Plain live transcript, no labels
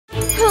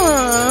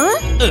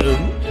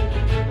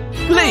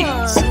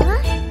Please.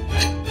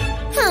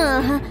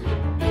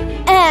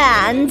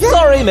 And...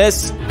 Sorry,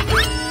 miss.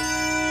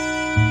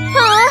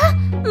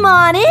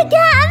 Money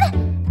again?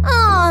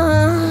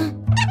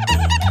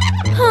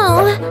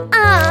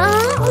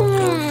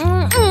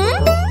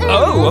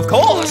 Oh, of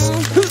course.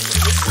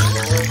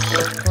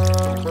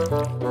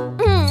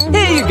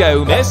 Here you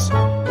go, miss.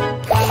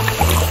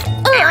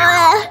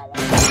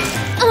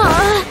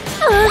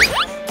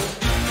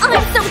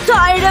 I'm so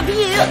tired of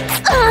you.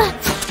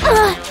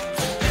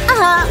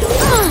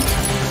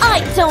 I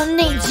don't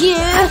need you.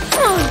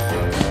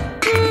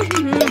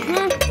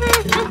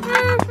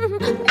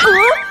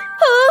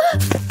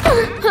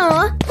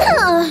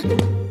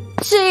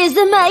 She's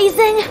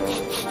amazing.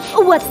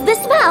 What's the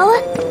smell?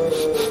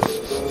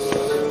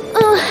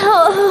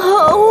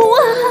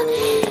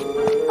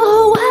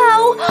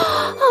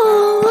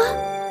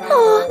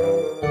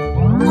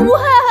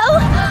 Wow!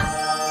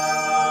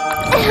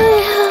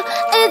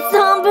 It's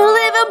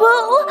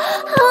unbelievable.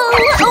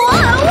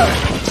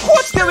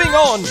 What's going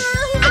on?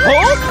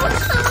 Huh?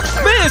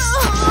 Miss!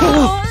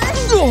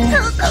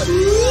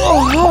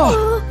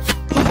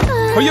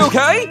 Are you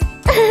okay?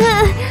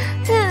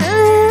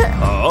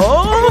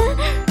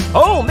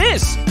 Oh,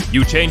 miss!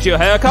 You changed your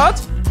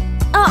haircut?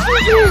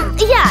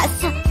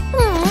 Yes.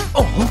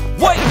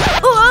 Wait!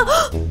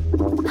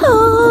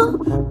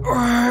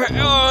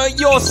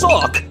 Your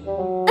sock!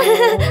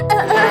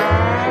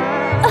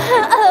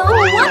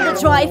 What a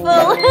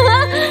trifle!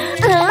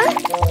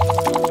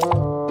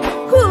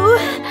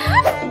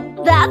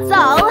 That's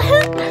all.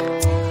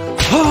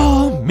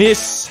 Oh,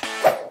 miss!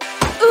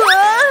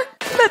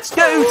 Let's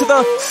go to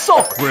the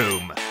sock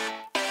room.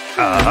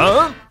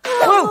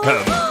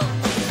 Welcome.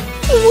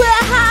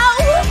 Wow!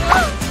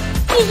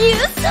 You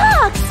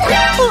socks!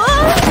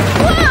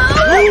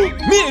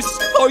 Miss,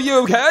 are you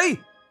okay?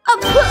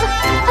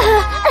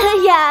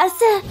 Yes.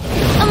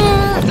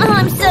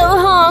 I'm so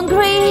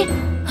hungry.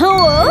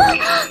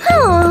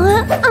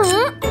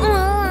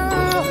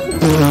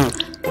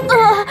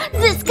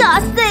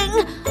 Disgusting.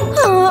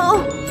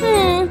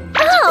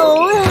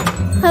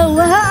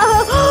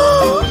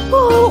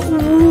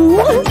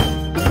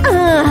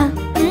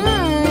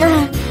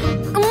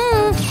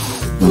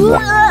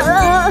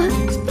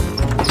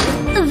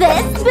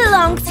 This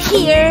belongs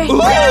here.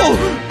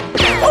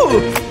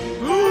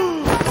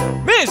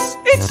 Miss,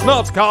 it's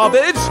not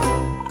garbage.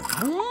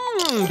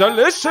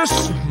 Delicious.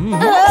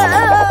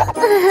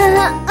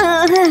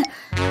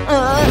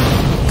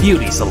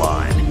 Beauty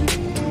salon.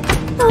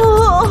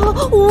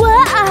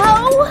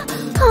 Wow.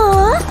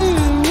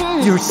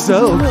 You're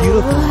so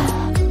beautiful.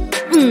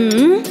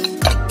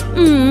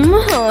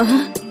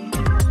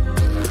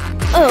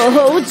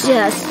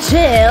 Just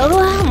chill.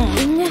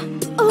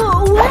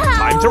 Wow.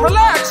 Time to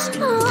relax.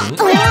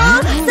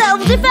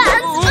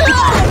 Self-defense.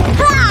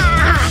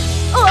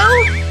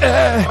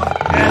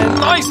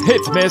 Nice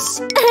hit, miss.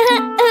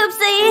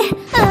 Oopsie.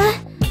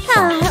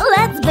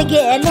 Let's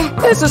begin.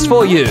 This is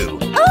for you.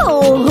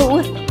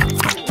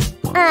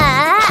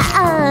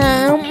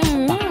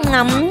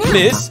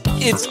 Miss,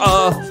 it's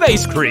a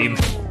face cream.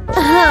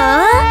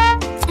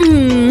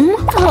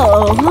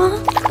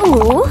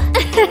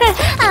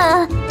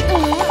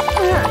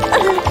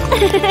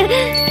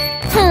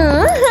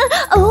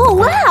 Oh,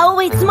 wow,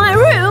 it's my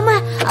room.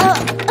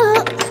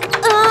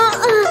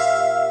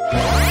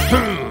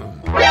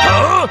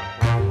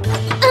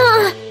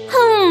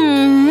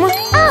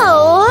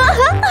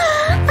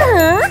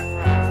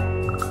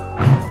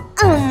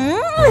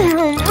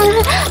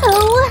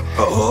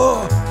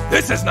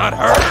 This is not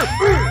her.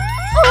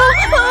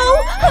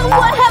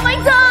 What have I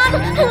done?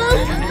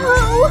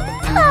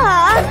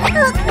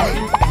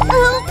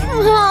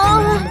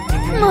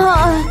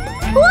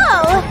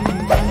 Whoa!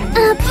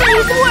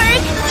 Please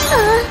work!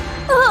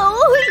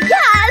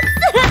 Yes!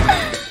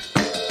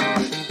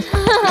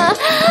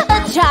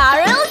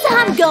 Charles,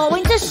 I'm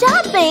going to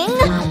shopping!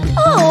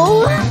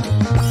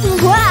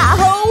 Wow!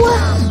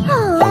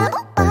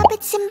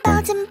 Bobbits and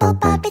bounce and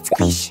bobbits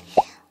squish.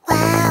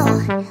 Wow,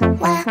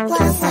 wow,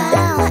 wow,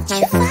 wow, much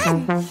fun!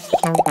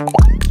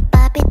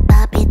 Bobbit,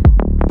 bobbit,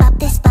 bob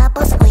this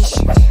bubble squish.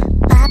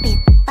 Bobbit,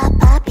 bob,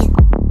 bobbit,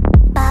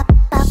 bob,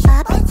 bob,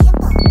 bobbit.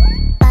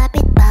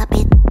 Bobbit,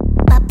 bobbit,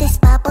 bob this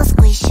bubble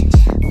squish.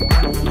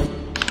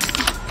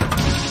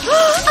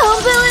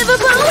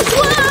 Unbelievable!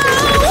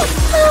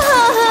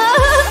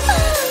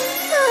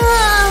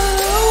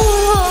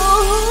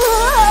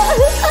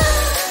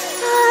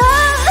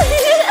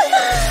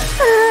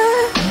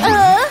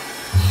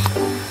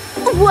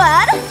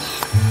 What?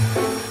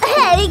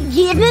 Hey,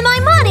 give me my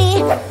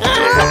money!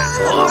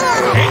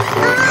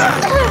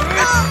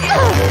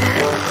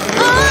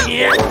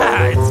 Yeah,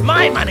 it's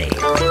my money.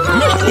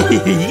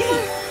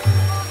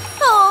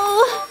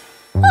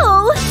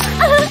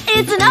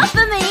 It's enough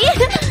for me!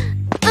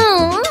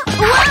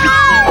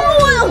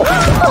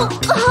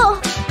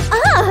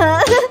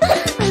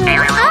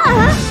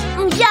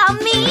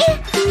 Yummy!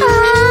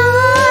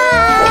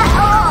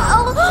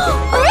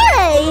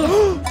 Hey!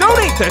 Don't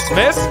eat this,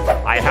 miss.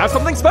 I have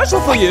something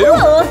special for you.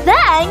 Oh,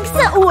 thanks!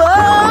 Whoa!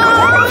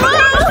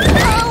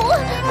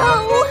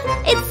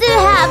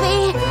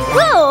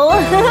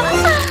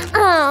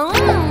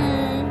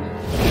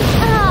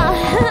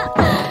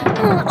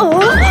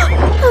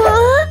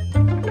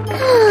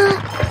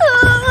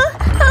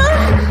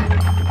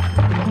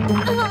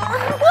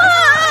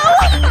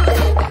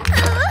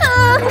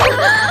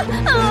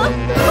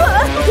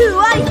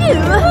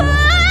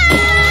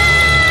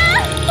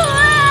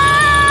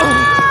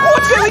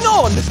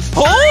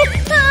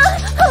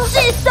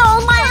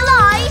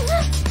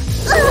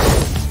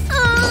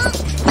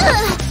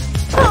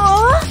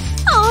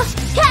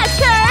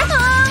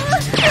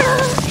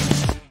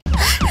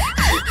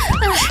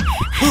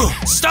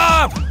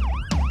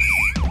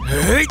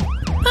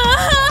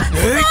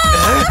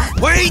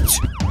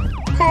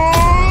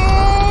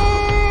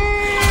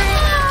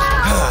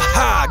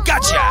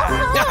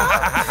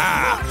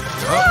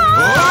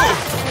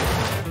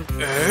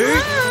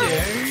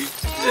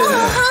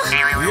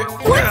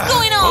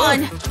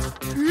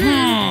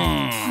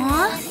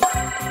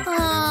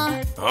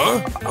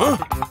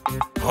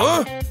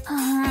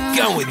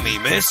 Come with me,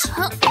 miss.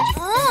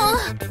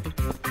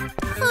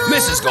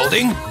 Mrs.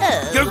 Golding,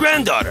 your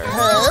granddaughter.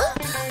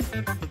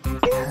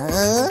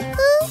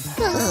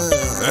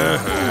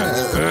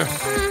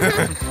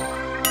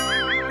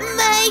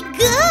 My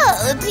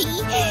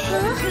Goldie!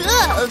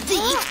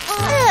 Goldie!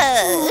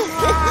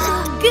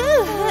 Go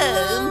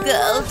home,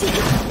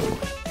 Goldie!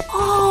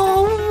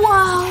 Oh,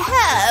 wow!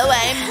 How I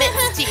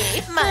missed you,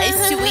 my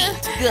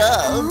sweet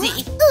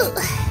Goldie!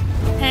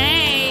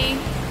 Hey.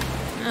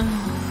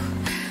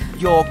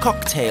 Your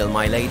cocktail,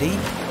 my lady.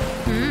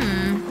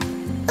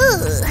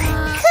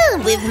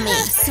 Come with me,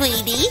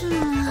 sweetie!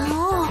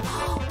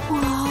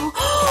 Whoa.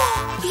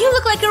 You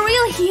look like a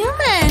real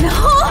human.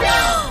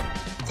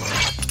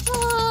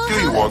 Do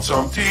you want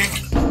some tea?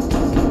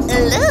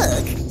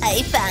 Look,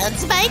 I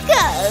found my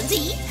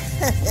Goldie!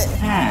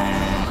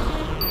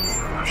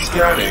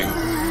 Scanning.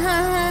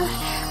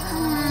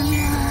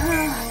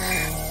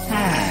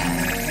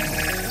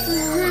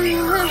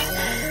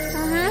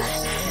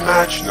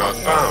 Match not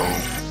found.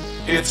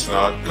 It's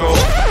not gold.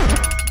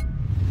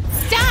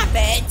 Stop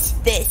it!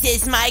 This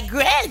is my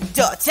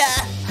granddaughter!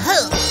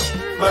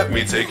 Let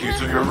me take you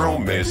to your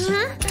room, miss.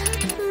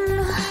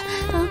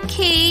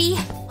 Okay.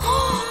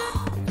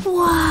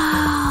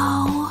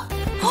 Wow.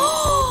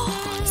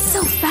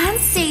 So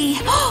fancy.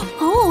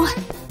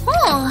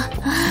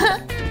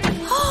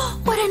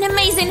 What an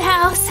amazing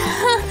house.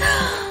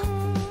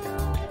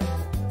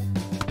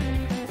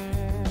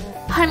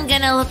 I'm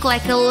gonna look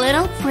like a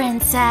little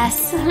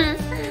princess.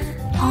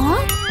 Huh?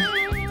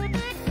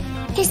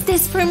 Is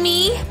this for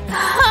me?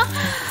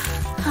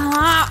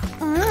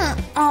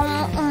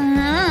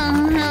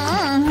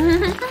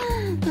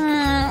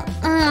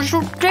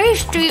 So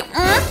tasty.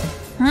 Huh?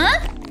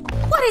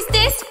 What is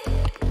this?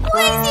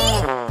 Lazy?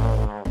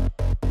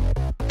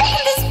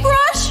 This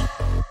brush?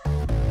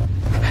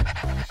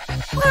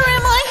 Where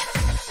am I?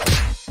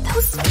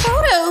 Those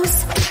photos.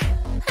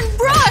 And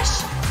brush.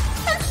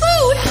 And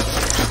food.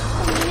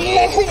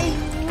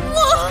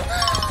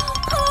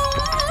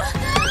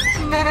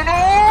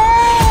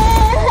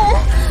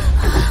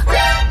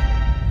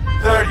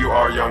 There you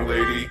are, young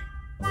lady.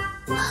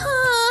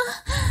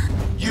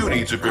 You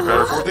need to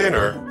prepare for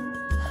dinner.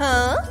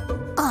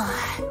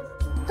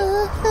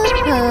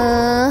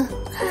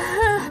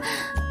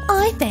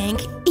 I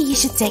think you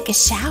should take a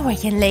shower,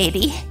 young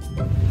lady.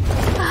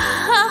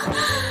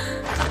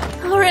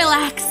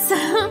 Relax.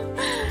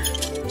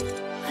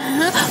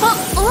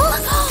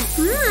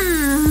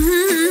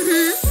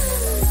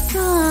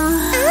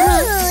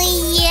 Oh,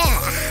 yeah.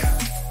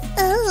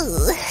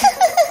 Oh.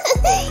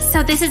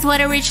 So this is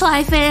what a rich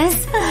life is.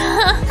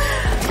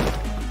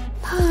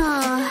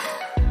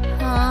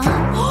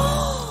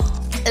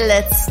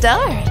 Let's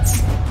start.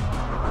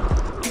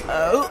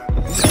 Oh,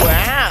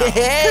 wow.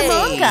 Hey. Come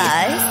on,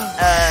 guys.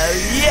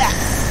 Yeah.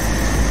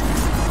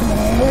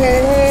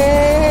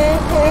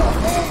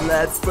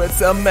 Let's put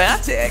some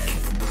magic.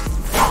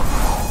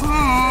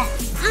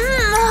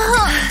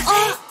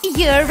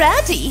 You're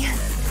ready.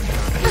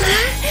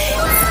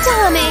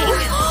 Stunning.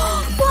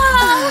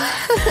 Wow.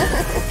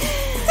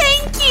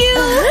 Thank you.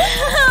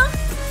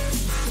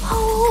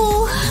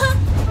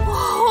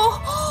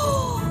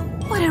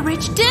 What a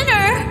rich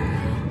dinner.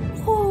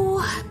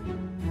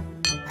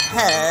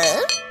 Huh?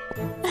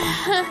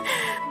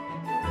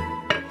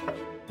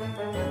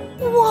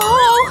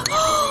 Whoa.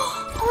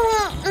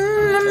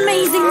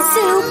 Amazing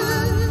soup.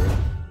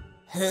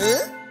 Huh?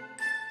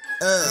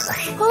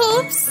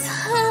 Oops.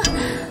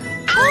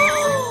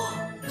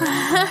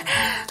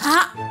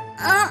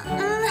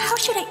 How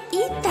should I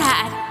eat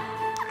that?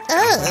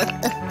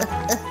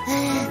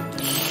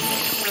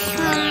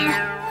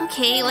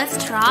 Okay, let's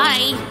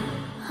try.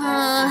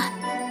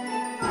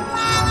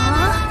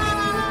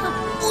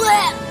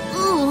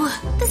 Ooh,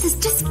 this is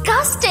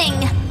disgusting.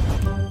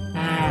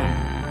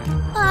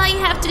 I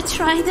have to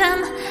try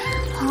them.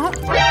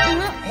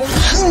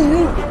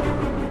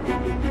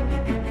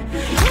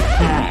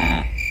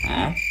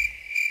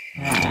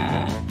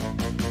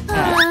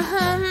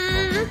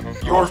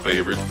 Your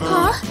favorite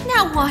food.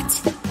 Now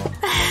what?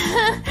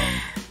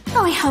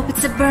 Oh, I hope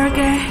it's a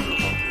burger.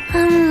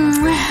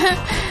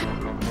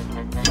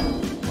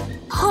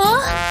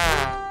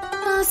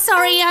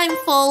 Sorry, I'm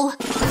full.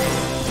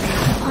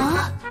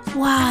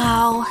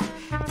 Wow,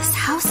 this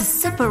house is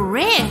super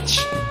rich.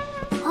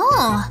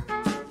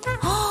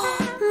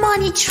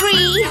 Money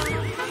tree.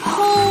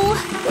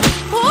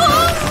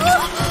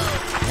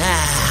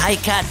 I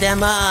got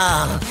them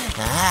all.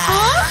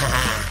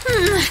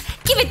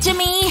 Give it to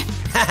me.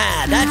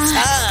 That's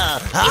all.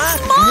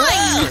 It's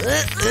mine.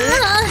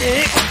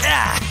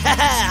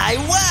 I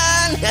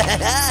won.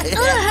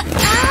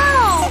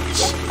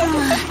 Ouch.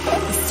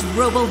 This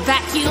robo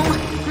vacuum.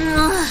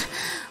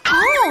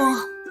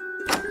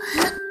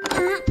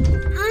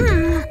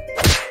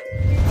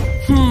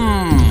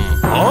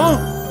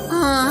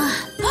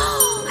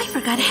 I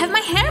forgot to have my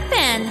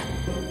hairpin.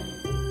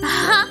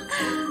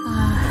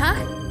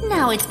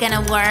 Now it's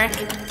gonna work.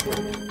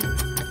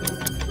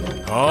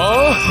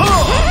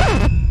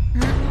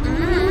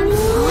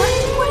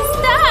 What is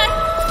that?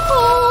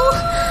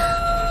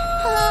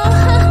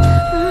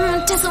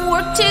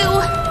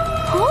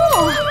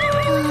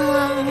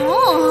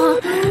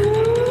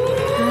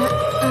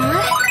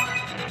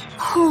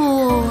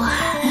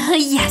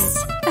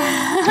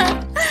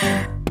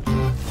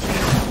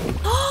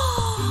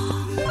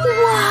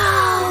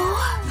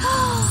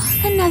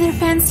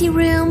 fancy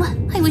room.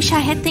 I wish I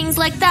had things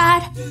like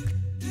that.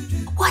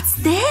 What's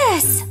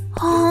this?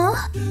 Huh?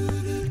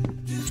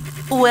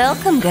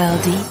 Welcome,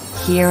 Goldie.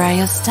 Here are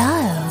your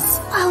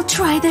styles. I'll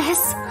try this.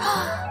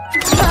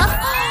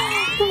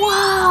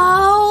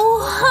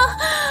 Wow!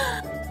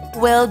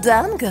 Well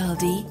done,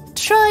 Goldie.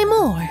 Try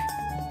more.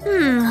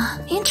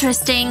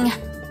 Interesting.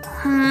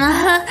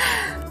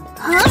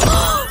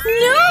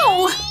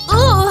 No!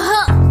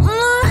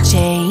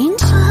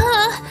 Change.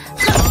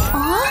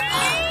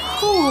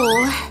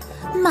 Ooh,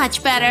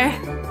 much better.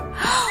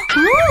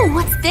 Ooh,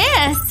 what's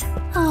this?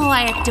 Oh,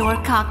 I adore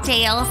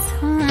cocktails.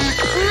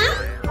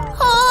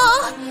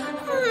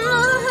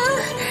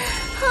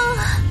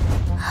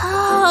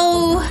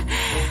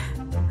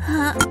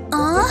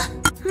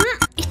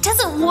 It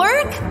doesn't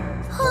work?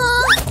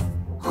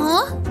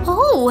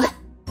 Oh.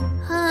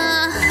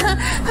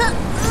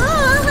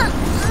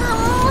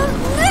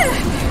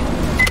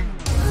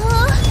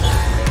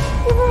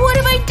 What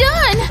have I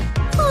done?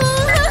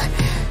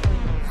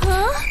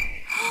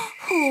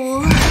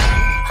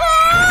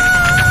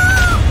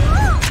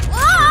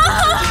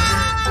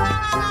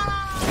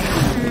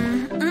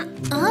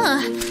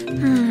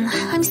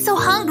 I'm so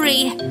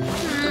hungry.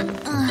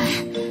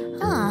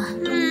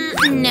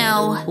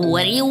 No.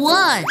 What do you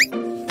want?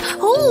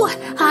 Oh,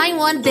 I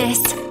want this.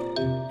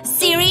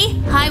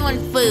 Siri, I want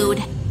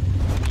food.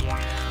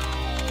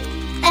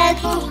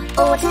 Okay,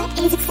 order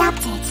is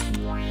accepted.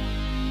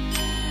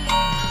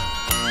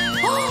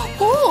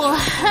 Oh,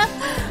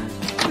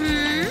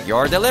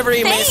 Your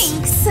delivery, miss.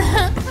 thanks.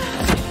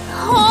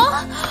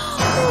 Huh?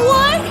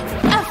 What?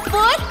 A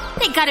foot?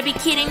 They gotta be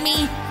kidding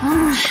me.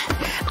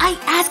 I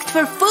asked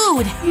for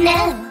food.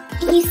 No,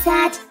 you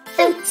said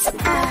foods.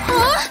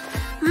 Huh?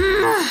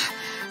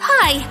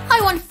 Hi,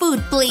 I want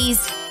food, please.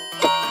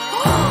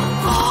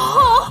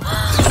 Oh,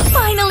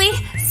 finally,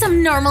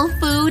 some normal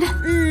food.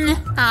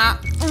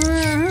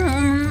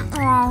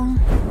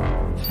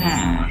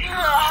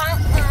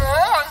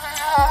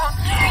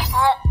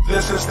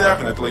 This is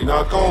definitely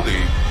not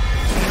Goldie.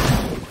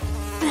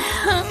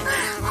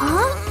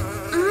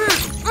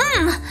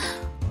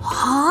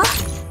 Huh?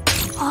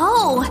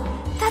 Oh,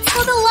 that's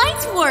how the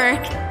lights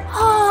work.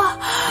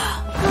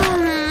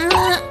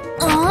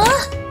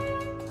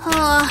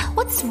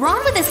 What's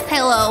wrong with this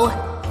pillow?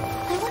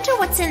 I wonder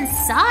what's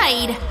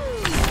inside.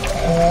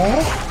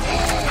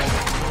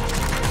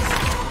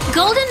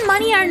 Golden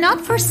money are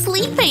not for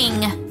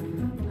sleeping.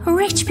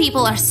 Rich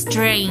people are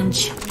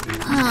strange.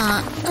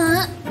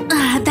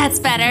 That's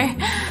better.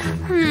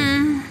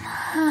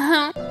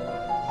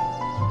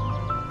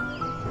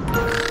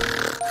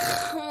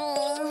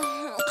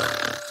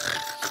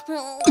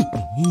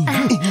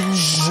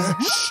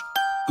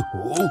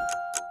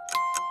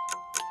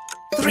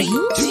 Three,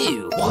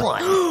 two,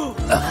 one.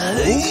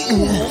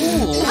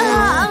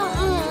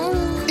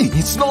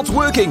 It's not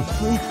working.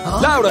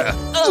 Louder.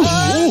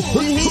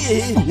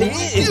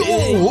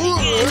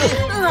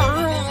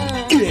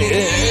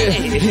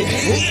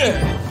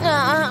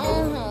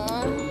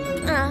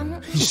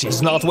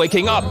 She's not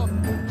waking up.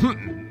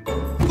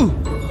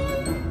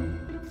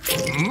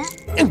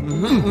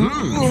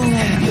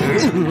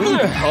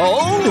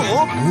 Oh,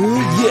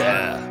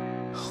 yeah.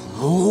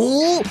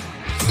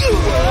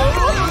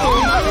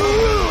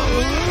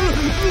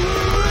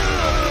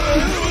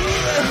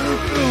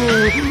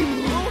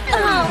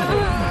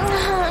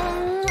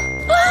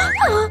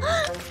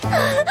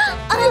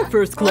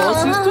 First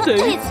class is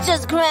today. It's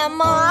just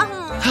Grandma.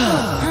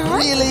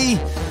 Really?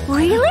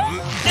 Really?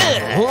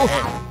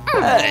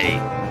 Hey.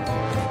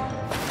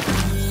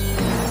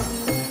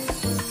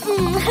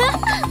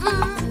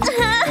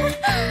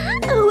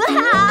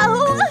 Wow.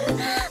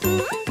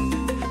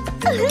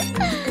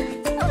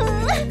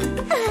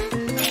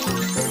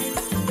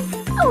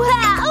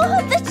 Wow,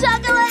 the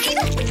chocolate.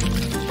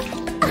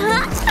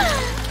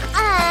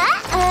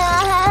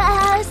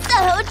 So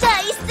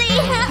tasty.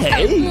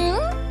 Hey.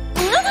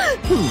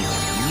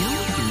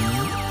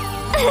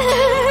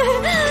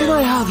 Can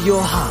I have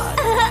your hand?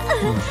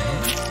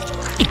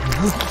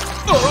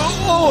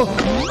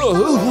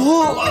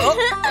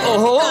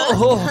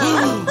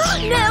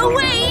 No,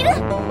 wait.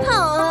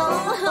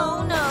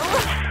 Oh, no.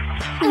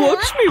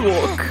 Watch me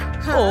walk.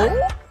 Oh.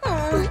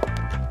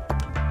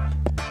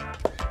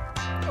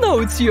 Now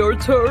it's your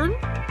turn.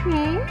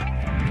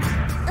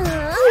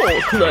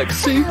 Walk,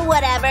 Lexi.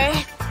 Whatever.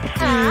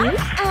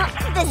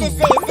 This is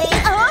easy.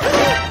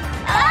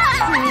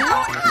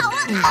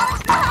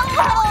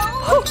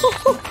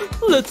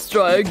 Let's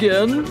try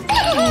again.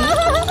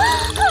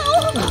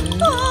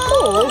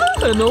 Oh,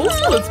 and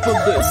also let's put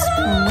this.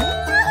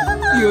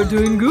 You're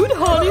doing good,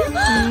 honey.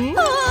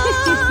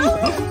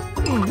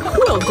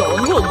 Well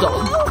done, well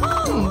done.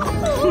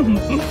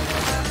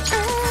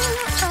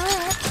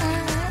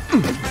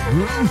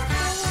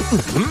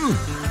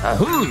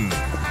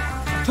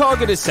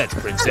 Target is set,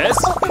 princess.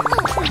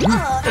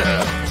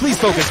 Please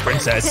focus,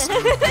 princess.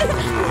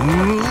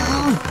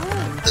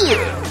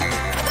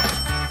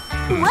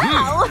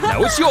 Wow.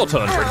 Now it's your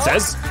turn,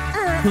 princess.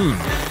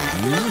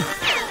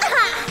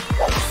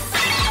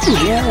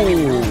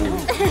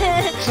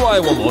 Try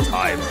one more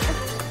time.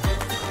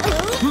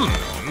 Oh.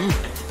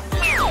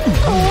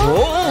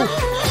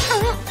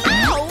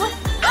 Ow!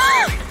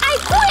 I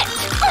quit!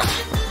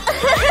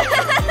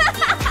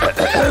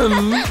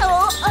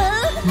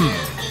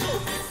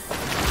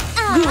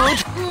 Good.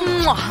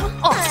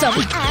 Awesome.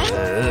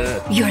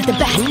 You're the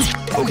best.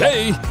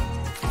 Okay.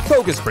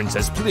 Focus,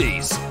 princess,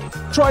 please.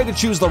 Try to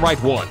choose the right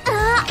one.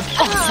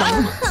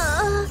 Awesome.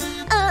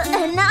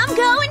 And I'm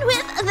going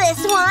with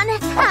this one.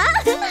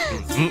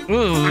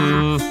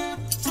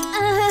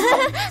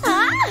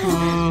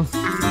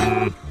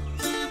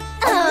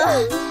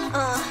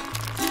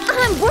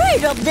 I'm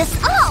worried of this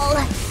all.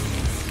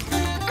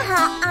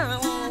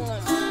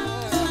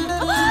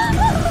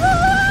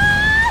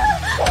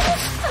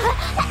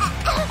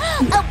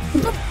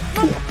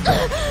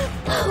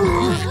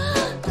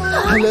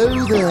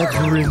 Hello there,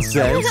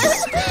 princess.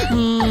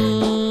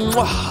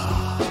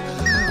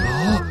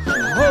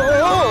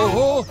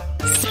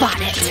 Spot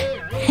it.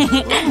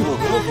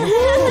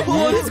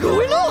 What is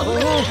going on?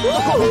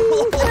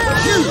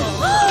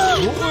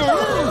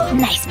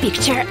 Nice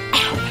picture.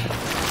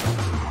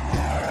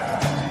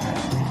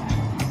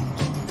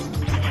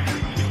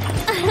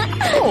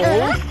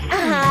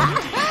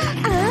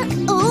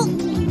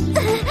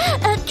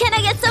 Can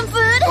I get some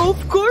food?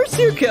 Of course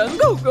you can.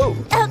 Go, go.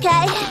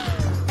 Okay.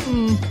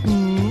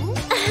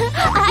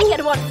 I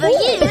get one for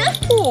you.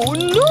 Oh,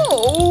 no.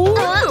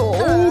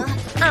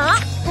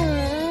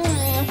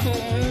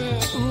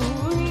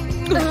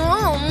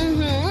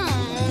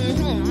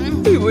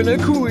 Even a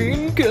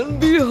queen can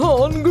be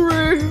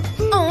hungry.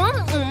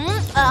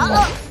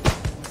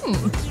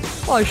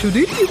 I should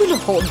eat even a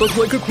hot dog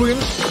like a queen.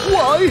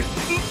 Why?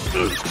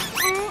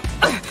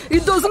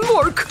 It doesn't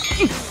work.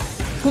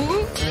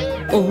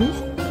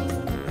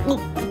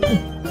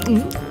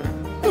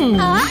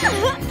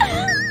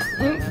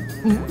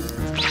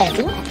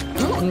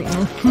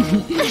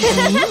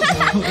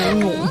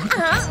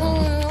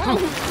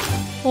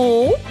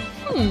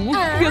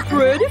 Get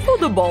ready for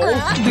the ball.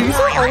 These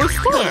are our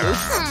stars.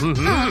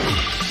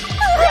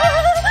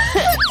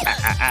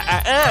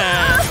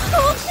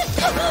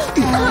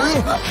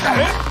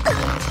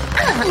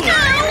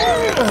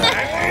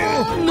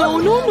 No,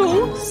 no,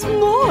 no.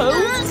 Smile.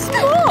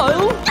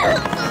 Smile.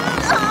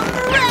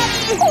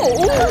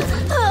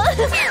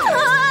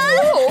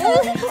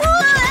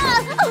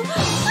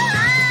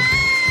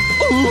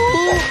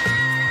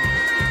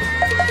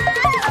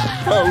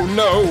 Oh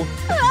no!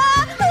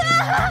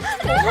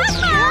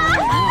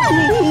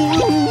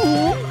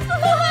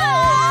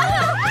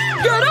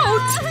 Get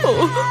out!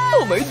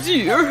 Oh, my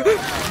dear.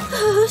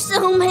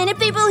 So many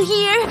people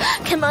here.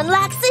 Come on,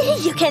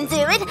 Laxi, you can do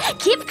it.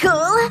 Keep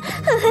cool.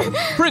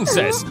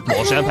 Princess,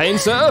 more champagne,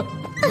 sir?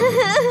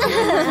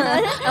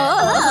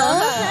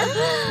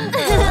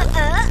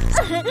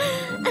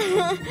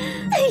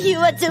 You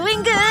are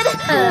doing good.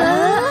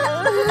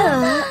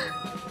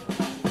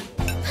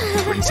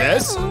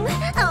 Princess?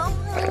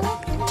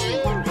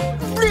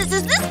 This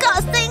is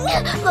disgusting.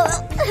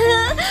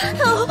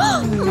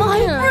 My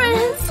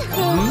prince.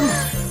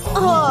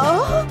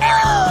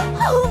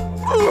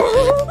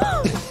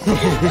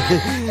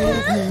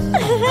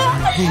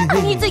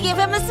 I need to give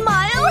him a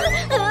smile.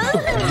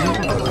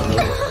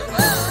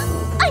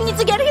 I need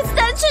to get an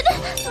extension.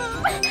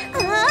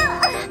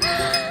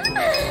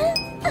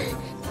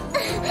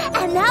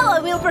 And now I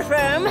will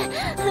perform.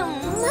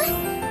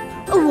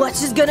 What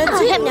she's gonna do?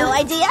 I have no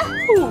idea.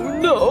 Oh,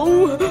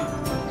 no.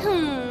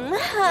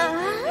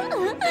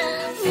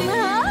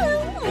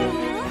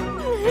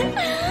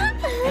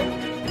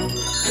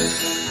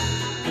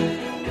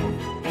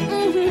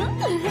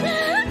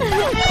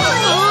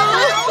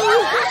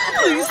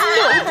 Please,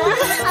 no,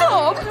 please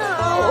stop.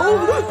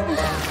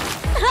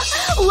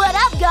 What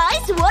up,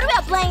 guys? What are we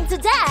playing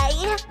today?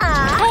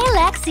 Hey,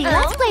 Lexi,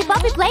 let's play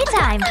Puppy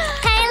Playtime.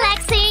 Hey,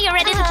 Lexi, you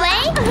ready to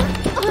play?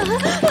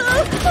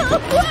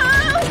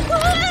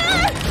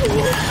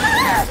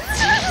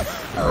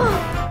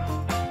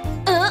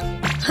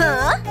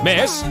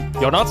 Miss,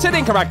 you're not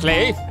sitting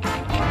correctly.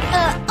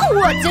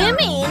 What do you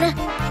mean?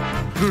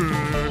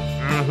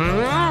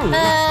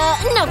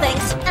 No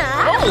thanks.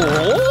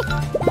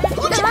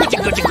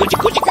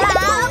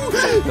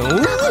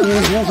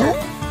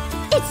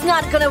 It's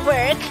not gonna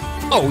work.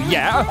 Oh,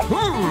 yeah?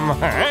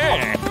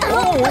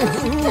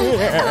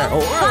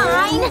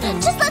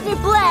 Fine, just let me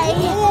play.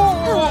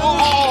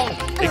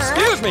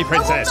 Excuse me,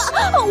 princess.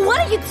 What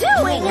are you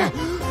doing?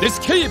 This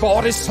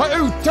keyboard is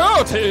so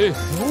dirty.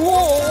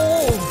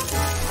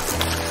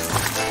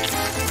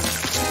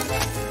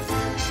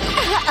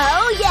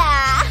 Oh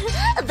yeah,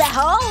 the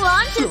whole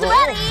lunch is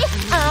ready.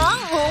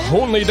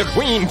 Only the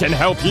queen can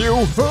help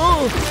you.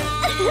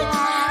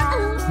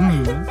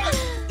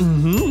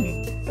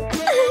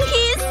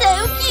 He's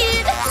so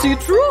cute.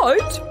 Sit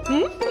right.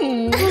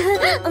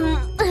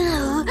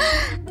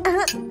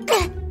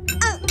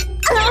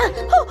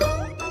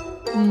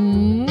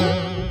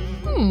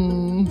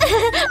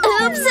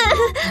 Oops.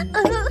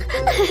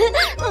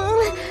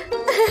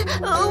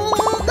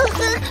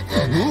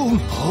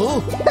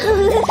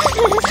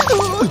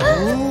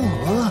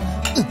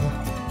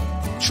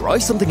 Try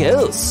something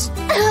else.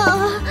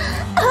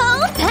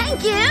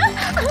 Thank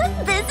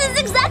you. This is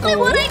exactly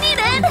what I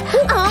needed.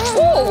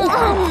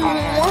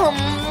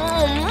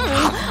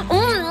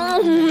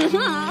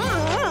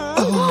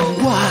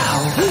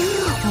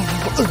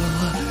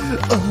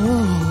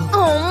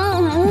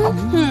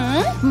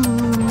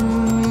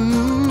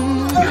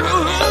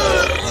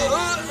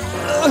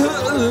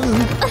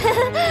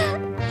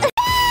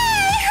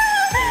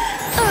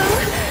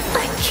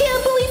 I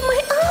can't believe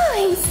my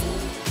eyes.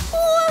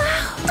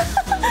 Wow.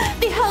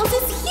 The house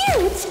is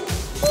huge.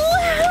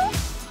 Wow.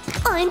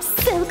 I'm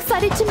so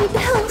excited to meet the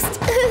host.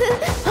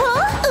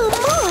 Huh? Oh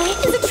my,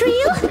 is it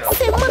real?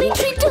 The money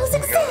tree does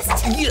exist.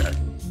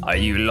 Are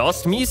you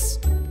lost, miss?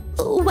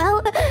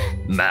 Well,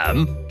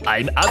 Ma'am,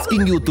 I'm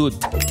asking you to...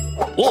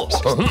 Oh,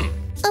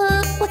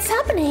 what's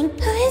happening?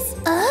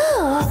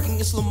 Oh.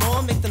 Slow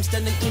mo, make them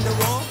standing in a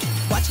row.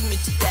 Watching me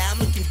to down,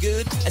 looking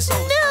good.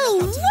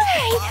 No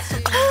way!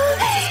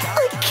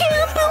 I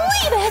can't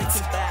believe it!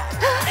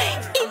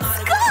 It's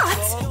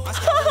Scott!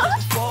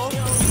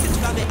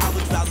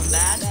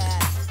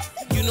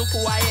 You know who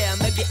I am,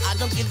 maybe I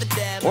don't give a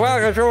damn.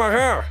 Welcome to my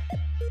house.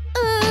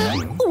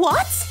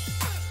 What?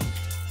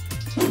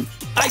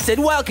 I said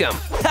welcome.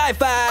 High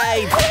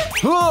five.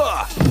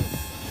 Oh,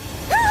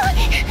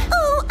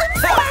 I'm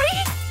sorry!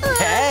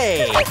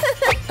 Hey!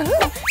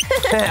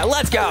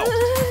 Let's go!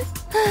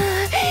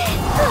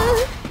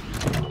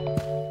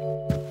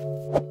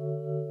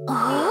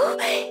 Oh,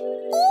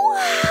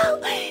 wow!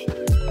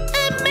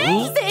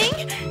 Amazing!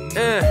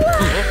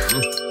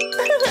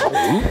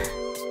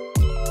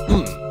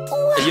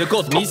 you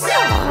got miss.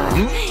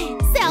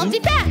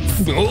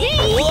 Self-defense!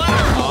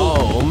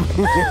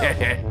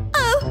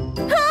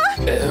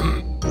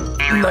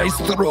 Nice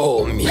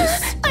throw,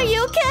 miss. Are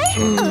you okay?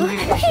 Oh,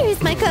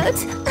 here's my coat.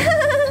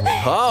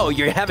 Oh,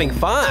 you're having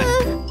fun.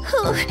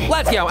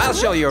 Let's go. I'll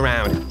show you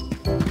around.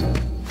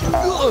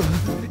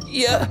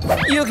 Yeah,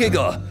 you can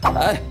go.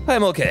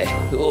 I'm okay.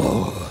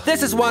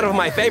 This is one of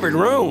my favorite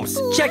rooms.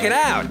 Check it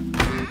out.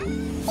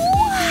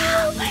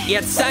 Wow!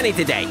 It's sunny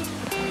today.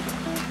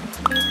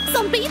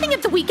 Sunbathing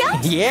at the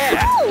weekend?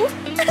 Yeah. Oh.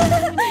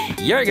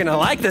 You're gonna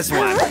like this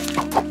one.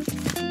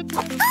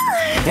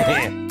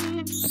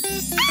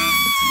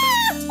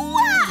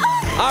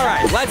 All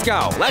right, let's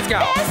go. Let's go.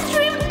 Best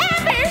room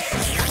ever!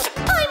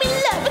 I'm in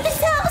love with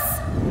this house!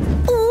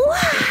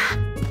 Wow!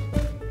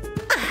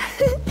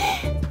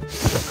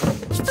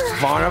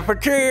 Bon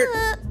appetit.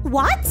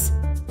 What?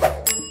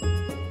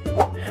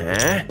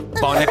 Huh?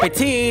 Bon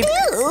appetit.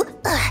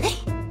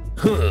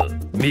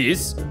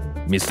 Miss,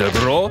 Mr.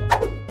 Bro,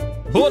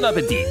 bon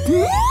appetit.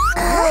 Ew,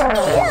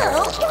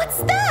 what's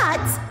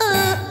that?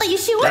 Are you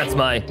sure? That's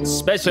my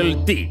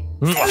specialty.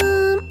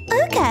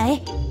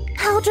 Okay.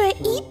 How do I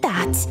eat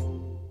that?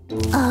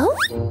 Oh?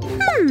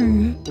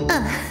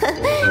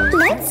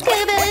 Let's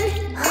go then.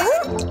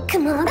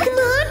 Come on, come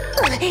on.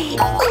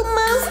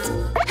 Almost.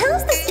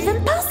 How's this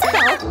even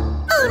possible?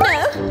 Oh no.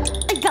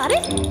 I got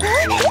it.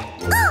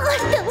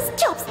 Those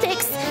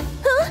chopsticks.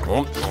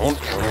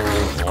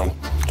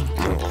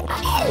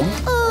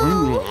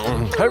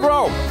 Hey,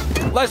 Rome.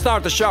 Let's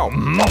start the show.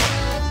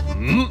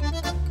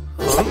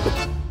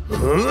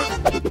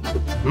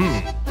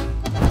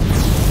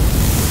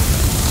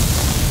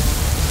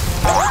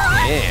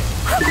 Yeah.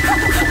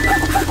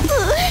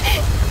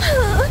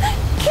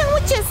 Can we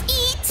just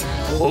eat?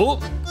 Oh,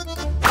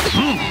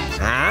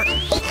 Huh?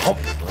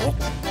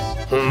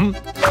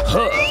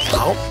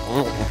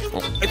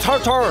 It's her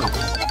turn.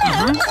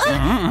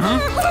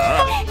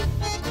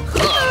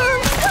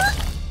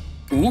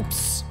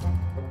 oops.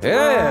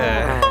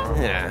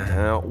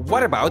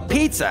 What about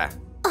pizza?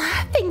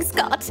 Thanks,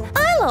 Scott.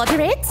 I'll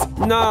order it.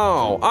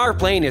 No, our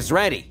plane is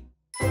ready.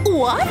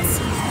 What?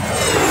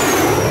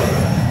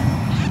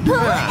 No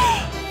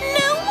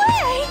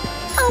way!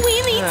 Are we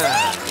in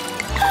Italy?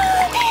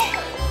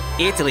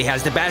 Italy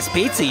has the best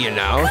pizza, you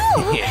know.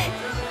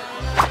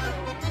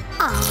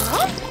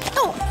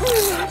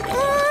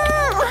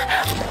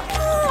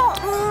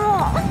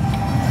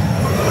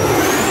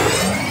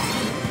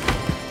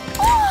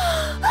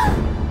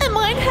 Am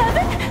I in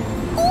heaven?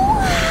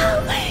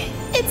 Wow!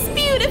 It's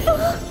beautiful.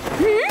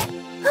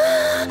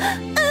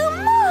 Oh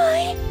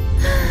my!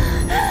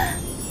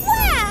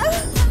 Wow!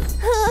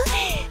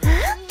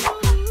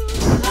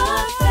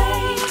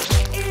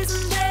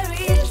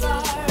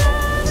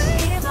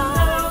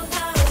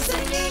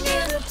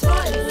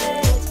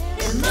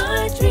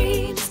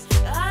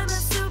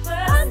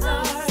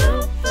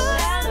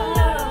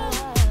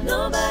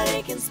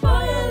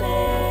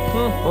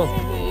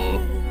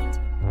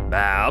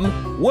 Ma'am,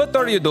 what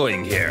are you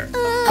doing here?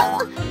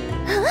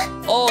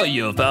 Oh,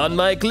 you found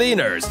my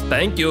cleaners.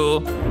 Thank you.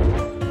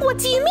 What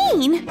do you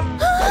mean? No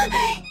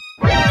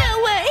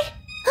way!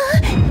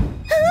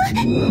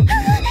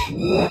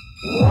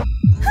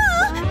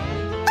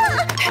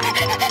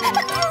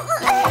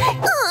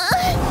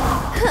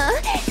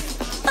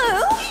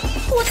 Oh,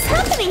 what's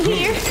happening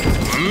here?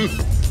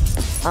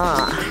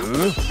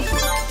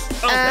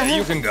 Okay,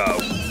 you can go.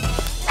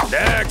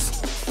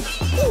 Next.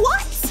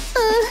 What?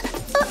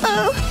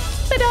 Uh-oh.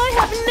 But I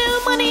have no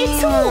money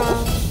at all.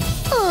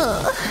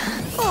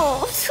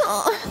 Oh,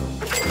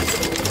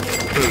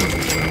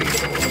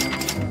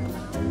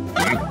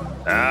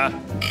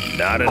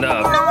 Not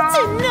enough. Not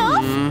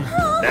enough?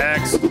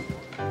 Next.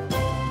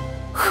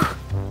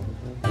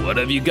 What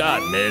have you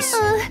got, miss?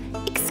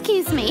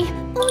 Excuse me.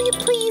 Will you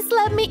please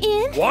let me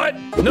in? What?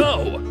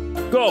 No!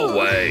 Go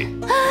away!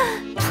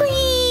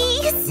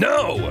 Please!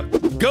 No!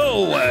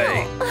 Go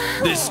away!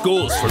 This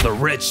school's for the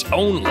rich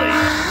only.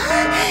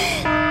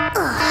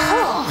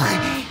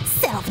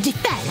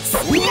 Self-defense.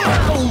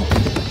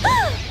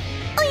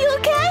 Are you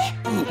okay?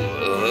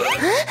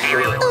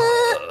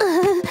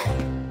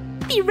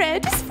 The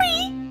red is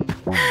free.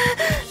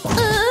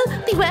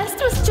 The West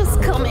was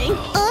just coming.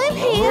 I'm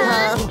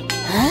here.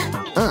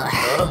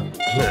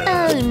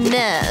 Oh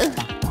no.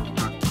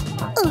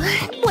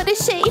 What a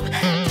shape.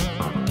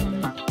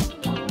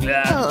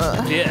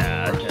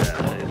 Yeah.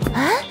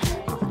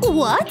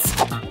 What?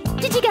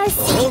 Did you guys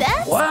see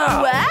that?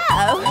 Wow.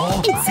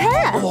 Wow. It's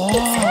her.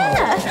 It's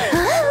her.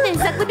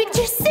 This ugly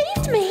picture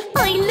saved me.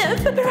 I love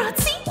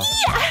paparazzi.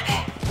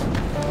 Yeah.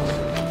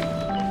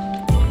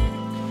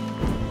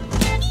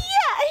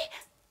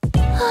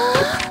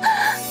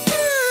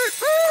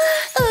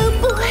 Oh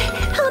boy,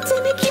 how to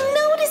make you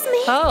notice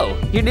me? Oh,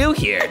 you're new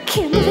here.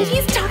 Can't believe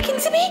he's talking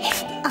to me.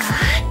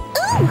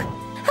 Ooh,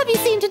 have you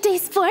seen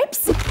today's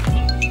Forbes?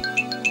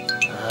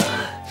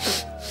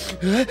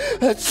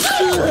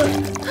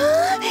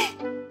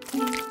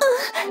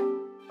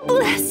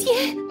 Bless you.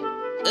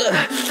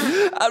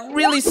 I'm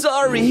really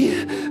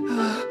sorry.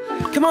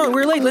 Come on,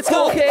 we're late. Let's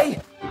go. Okay.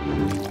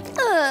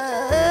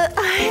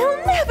 I'll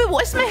never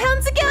wash my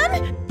hands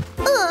again.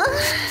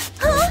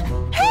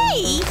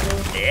 Hey!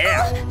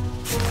 Yeah.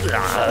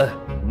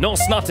 No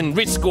snot in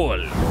rich school.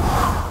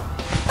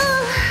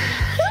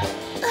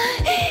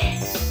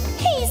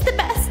 He's the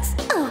best.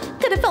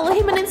 Gotta follow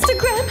him on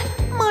Instagram.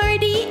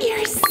 Marty,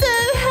 you're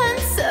so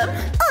handsome.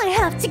 I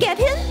have to get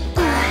him.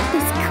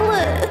 His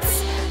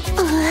clothes.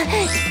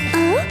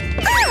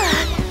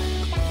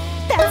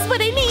 That's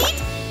what I need.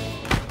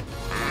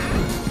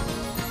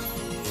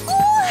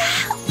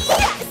 Wow,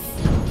 yes!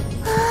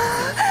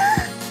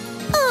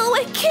 Oh,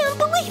 I can't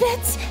believe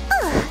it.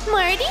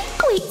 Marty,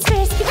 wait for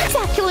a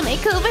spectacular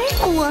makeover.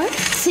 1,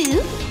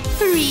 2,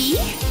 3.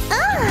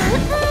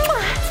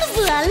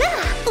 Voila!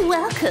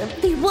 Welcome,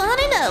 the one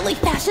and only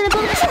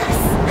fashionable dress.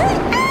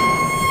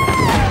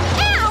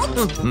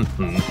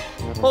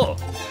 Oh.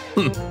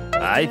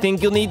 I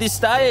think you need a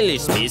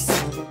stylist, miss.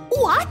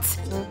 What?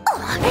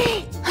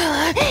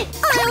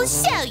 I'll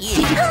show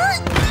you.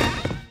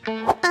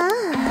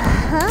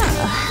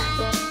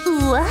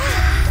 Wow.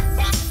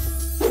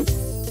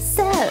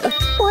 So,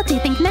 what do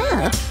you think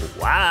now?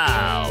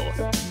 Wow.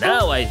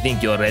 Now I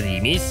think you're ready,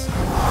 miss.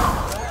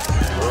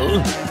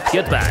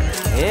 Get back.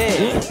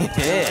 Hey.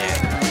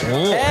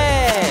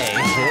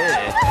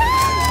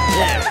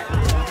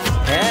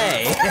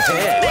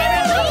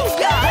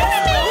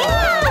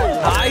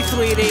 Hi,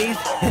 sweeties.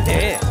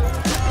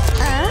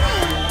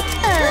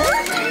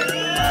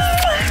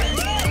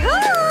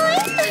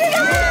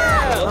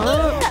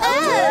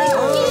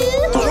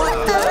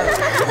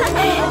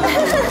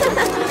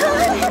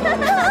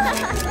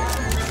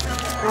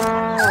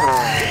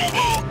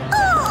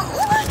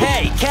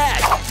 Hey,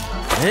 cat.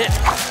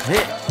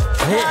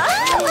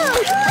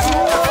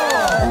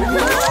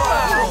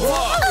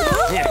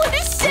 What a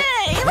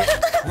shame!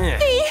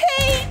 They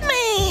hate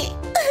me!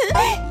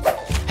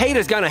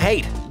 Haters gonna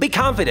hate. Be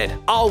confident,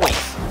 always.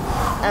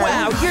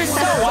 Wow, you're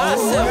so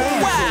awesome.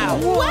 Wow.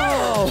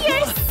 Wow,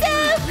 you're so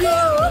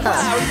cool!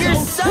 Wow, you're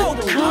so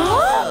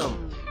cool.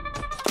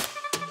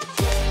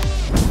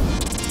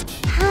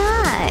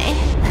 Hi.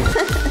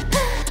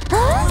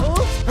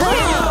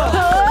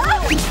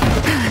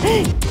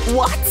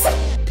 What?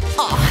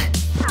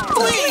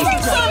 Please,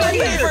 do me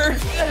a favor.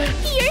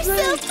 You're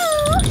so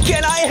cool!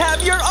 Can I have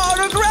your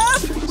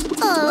autograph?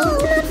 Oh,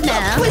 not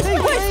now. Wait.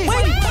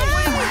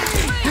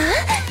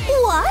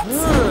 What?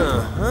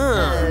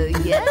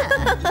 Yeah.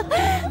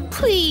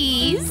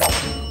 Please.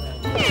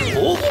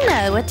 You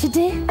know what to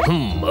do.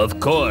 Of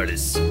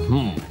course.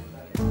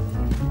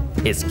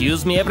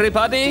 Excuse me,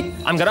 everybody.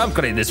 I'm gonna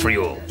upgrade this for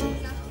you.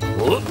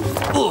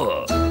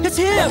 It's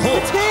him!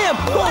 It's him!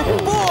 Oh,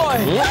 boy!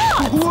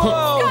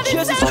 Whoa!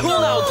 Jess is cool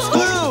now,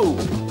 too!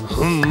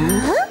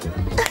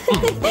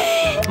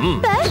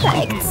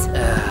 Perfect.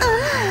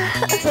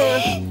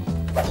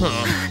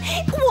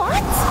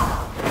 What?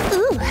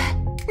 Ooh,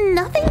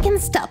 nothing can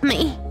stop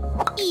me.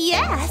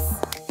 Yes.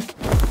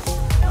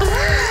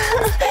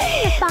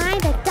 Buy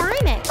the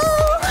diamond.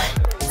 Oh,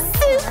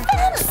 so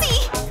fancy.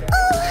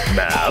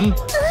 Ma'am?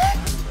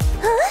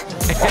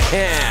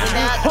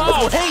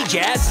 Oh, hey,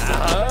 Jess!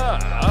 Yeah.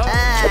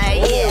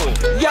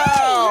 Yo!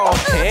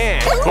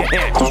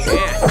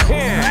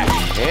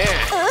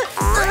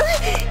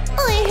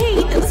 I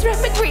hate those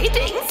rapid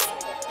greetings.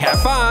 Have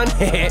fun!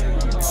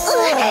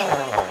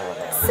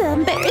 So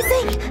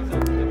embarrassing.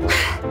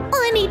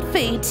 I need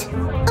food.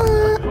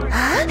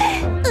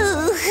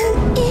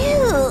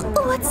 Ew,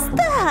 what's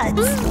that?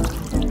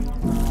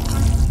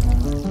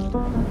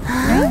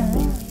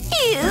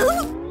 Ew,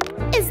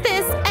 is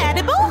this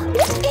edible?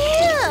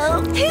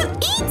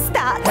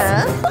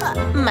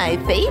 my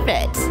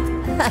favorite.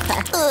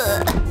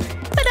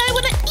 But I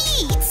want to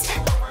eat.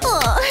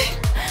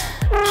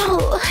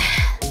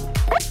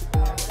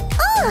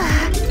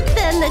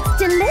 That looks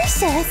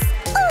delicious.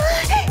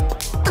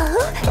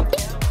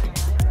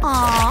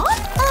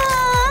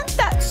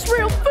 That's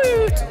real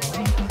food.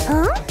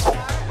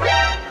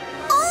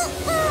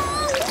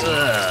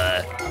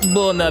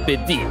 Bon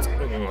appetit.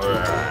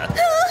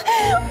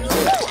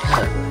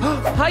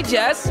 Hi,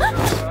 Jess.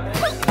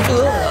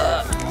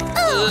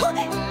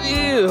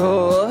 Ew.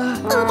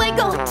 Oh my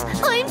god,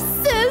 I'm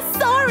so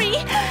sorry.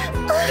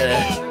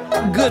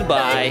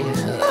 Goodbye.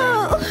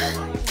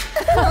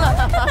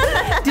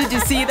 Did you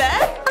see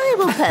that? I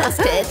will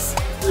post it.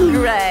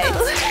 Great.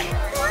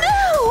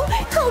 No!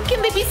 How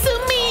can they be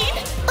so mean?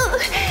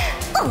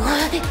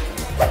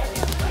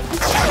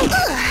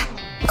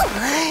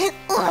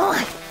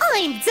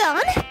 I'm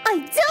done. I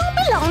don't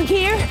belong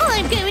here.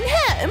 I'm going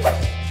home.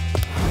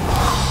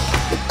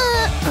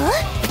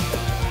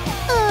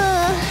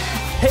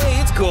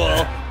 Hey, it's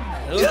cool.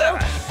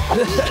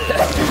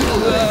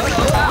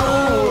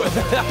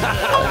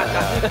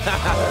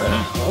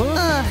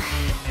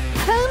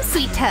 Home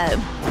sweet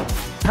home.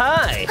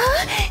 Hi.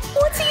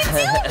 What are you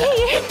doing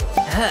here?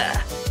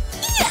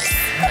 Yes!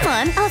 Come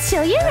on, I'll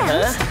show you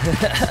around.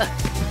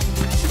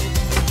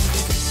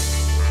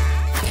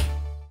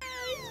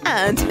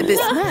 And this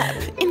map,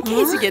 in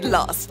case you get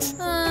lost.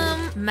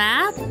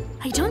 Map?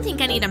 I don't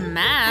think I need a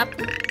map.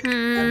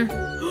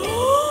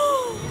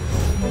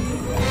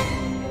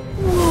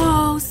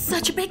 Whoa,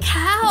 such a big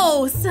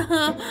house.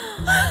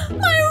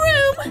 My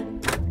room.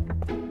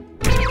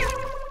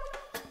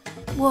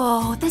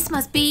 Whoa, this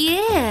must be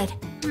it.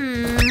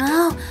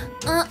 Oh,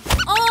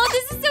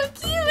 this is so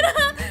cute.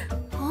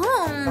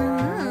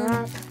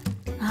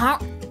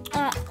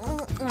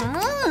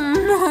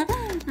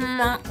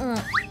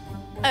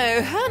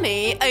 Oh,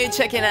 honey, are you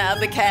checking out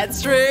the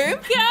cat's room?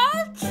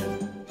 Cat?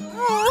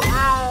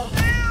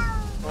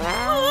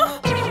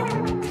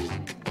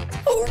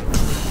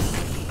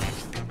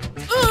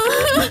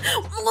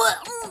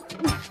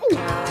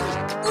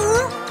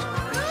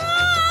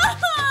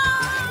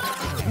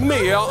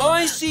 Mia,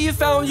 I see you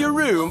found your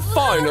room,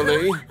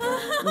 finally.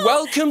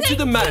 Welcome to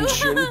the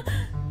mansion.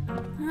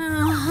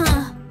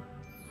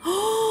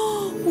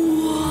 Whoa.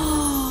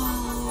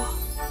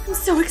 I'm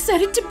so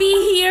excited to be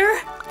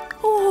here.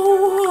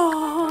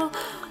 Whoa.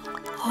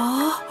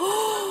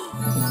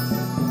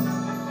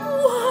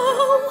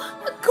 Whoa,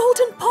 a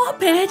golden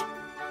puppet.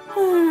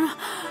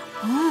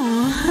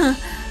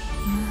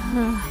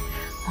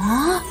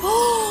 Wow.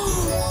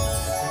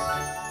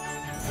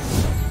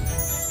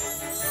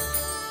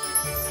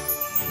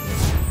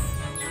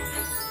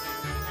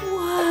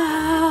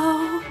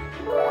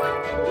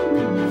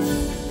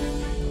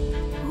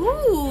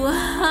 Ooh.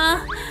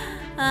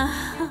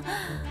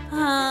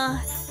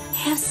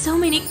 They have so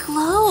many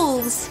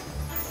clothes.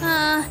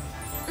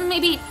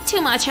 Maybe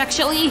too much,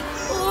 actually.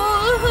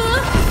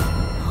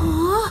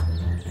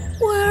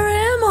 Where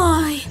am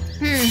I?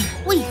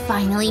 We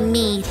finally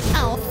meet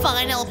our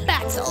final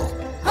battle.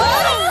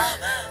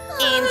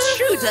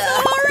 Intruder!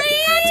 Sorry!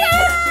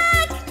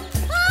 Attack!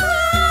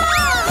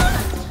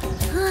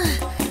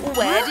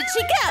 Where did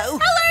she go?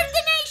 Alert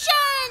the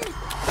nation!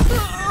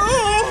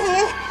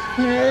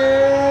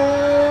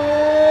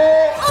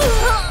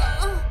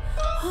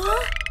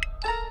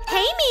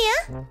 Hey, Mia.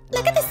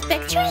 Look at this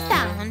picture I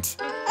found.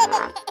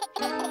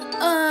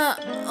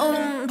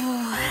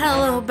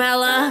 Hello,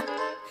 Bella.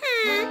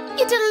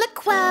 You don't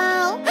look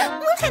well.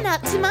 We'll hang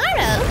out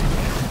tomorrow.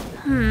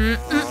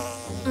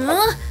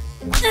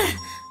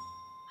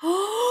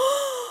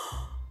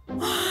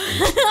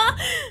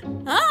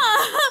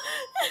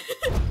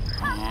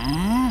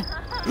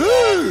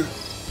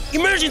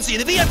 Emergency,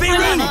 the VIP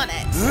room! I'm on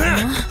it.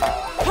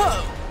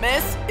 Oh,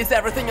 miss, is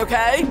everything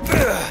okay?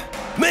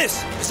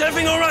 Miss, is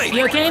everything all right?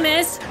 You okay,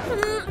 miss?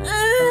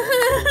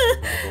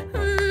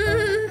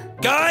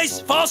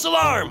 Guys, false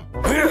alarm!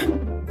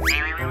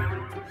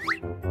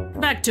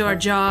 Back to our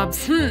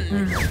jobs.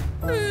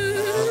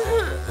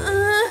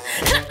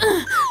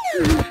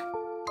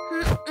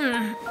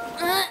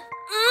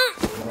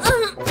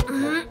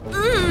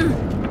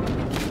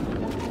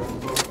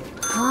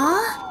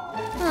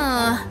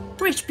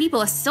 Rich people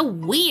are so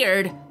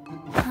weird.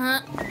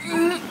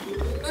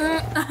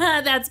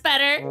 That's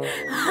better.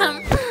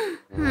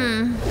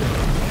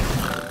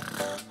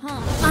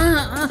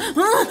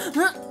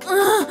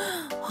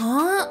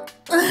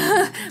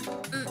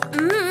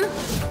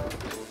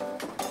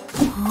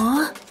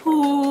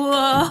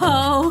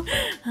 Whoa.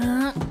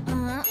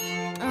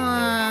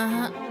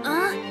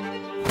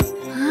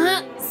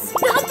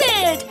 Stop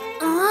it!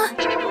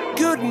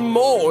 Good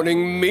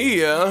morning,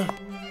 Mia.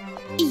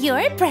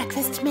 Your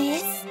breakfast,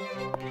 miss.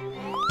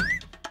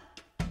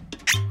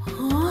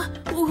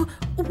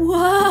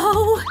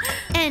 Whoa!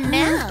 And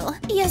now,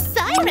 your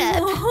syrup.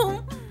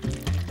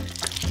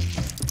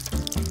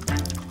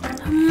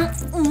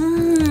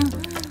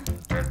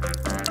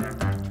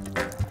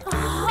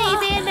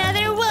 Maybe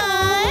another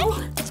one?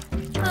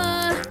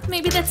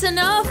 Maybe that's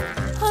enough.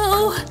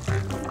 Oh.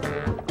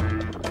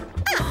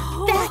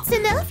 That's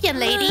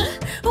lady.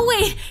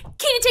 Wait,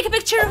 can you take a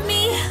picture of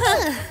me?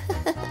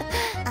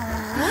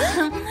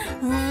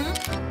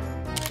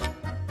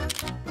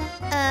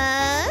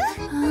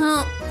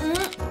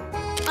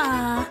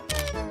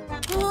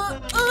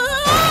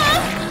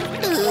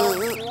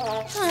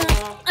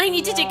 I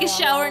need to take a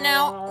shower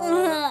now.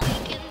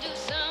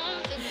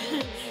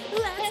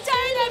 Let's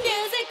turn the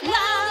music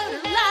louder,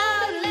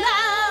 louder,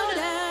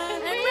 louder,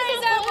 and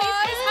raise our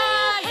voice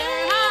higher,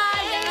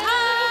 higher,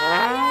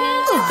 higher.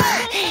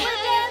 We're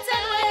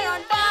dancing, we're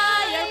on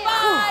fire,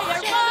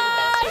 fire,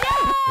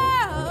 fire.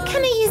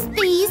 Can I use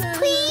these,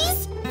 please?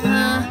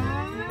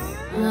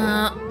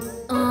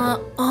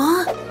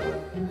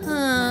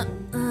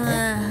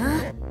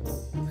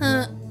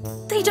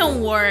 They don't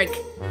work.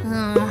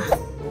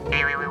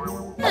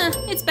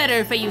 It's better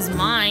if I use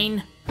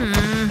mine.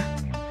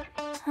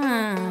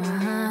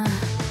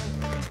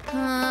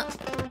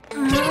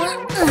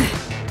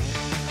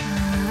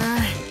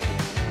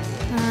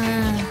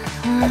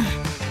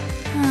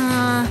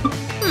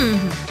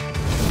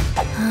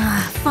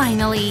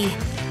 Finally,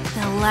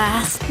 the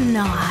last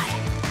knot.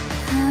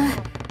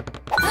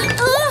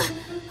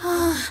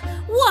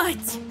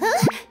 What?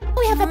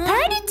 We have a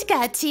party to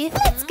go to.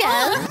 Let's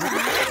go.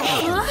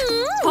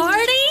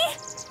 Party?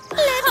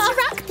 Let's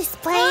rock this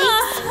place.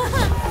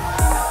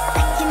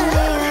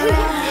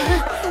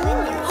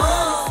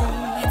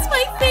 It's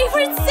my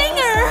favorite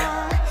singer!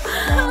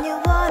 When you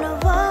wanna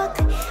walk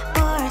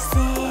or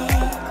sing.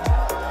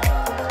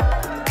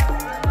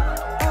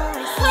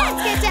 Let's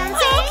get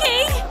dancing.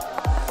 Okay!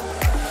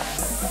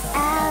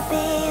 I'll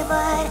be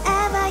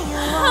whatever you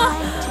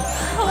want.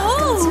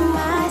 Come to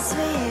my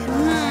sweet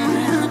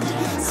world,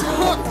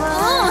 sweet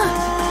world.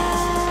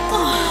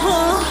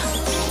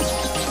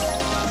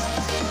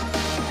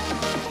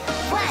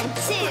 One,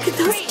 two, Look at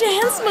those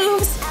dance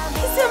moves!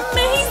 It's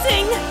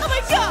amazing! Oh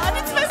my god,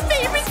 it's my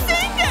favorite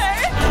singer!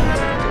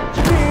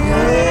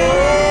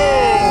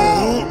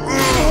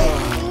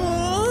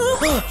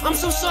 I'm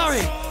so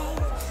sorry.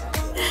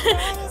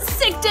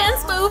 Sick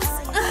dance moves!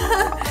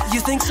 You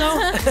think so?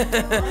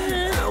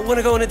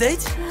 Wanna go on a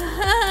date?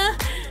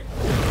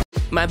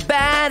 My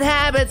bad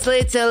habits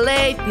lead to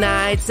late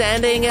nights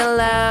ending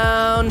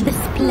alone. This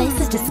place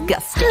is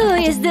disgusting. Who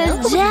is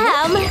this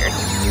jam?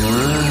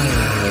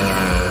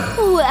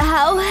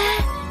 Wow.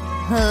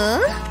 Huh?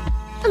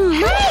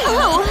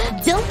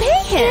 Oh, Don't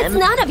pay him! it's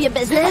none of your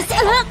business.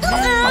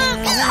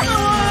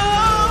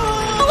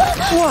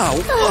 Wow.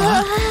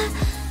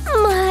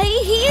 My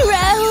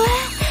hero.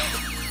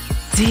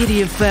 Did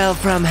you fall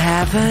from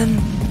heaven?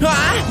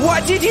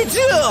 What did you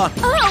do?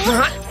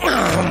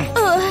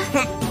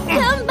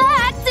 Come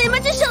back,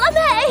 Timothée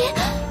Chalamet.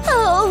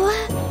 Oh.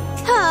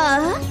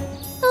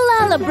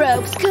 Lala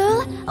broke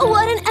school.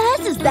 What on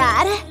earth is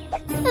that?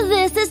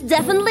 This is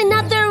definitely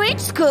not the rich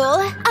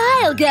school.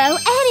 I'll go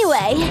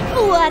anyway.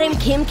 What in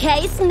Kim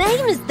K's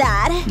name is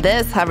that?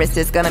 This harvest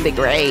is gonna be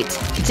great.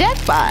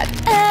 Jackpot!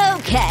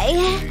 Okay.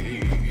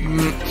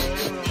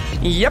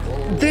 Yep,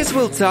 this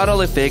will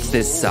totally fix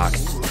this suck.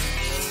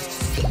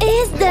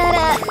 Is that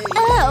a...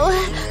 Oh.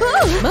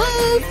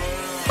 Move!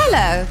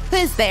 Hello,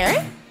 who's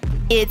there?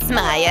 It's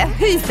Maya.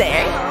 Who's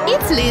there?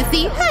 It's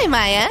Lucy. Hi,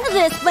 Maya.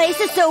 This place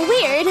is so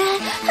weird.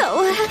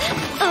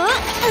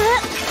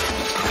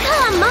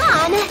 Come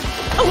on.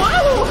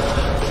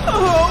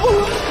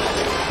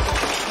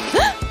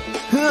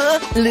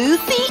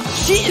 Lucy,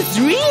 she's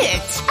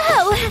rich!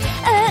 Oh,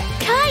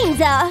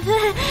 kind of.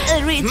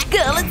 A rich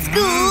girl at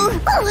school!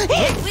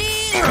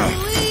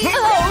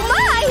 Oh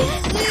my!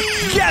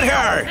 Get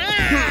her!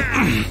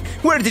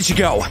 Where did she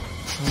go?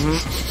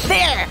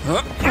 There!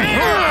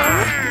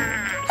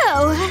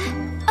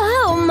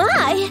 Oh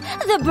my!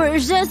 The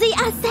bourgeoisie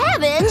are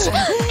savage!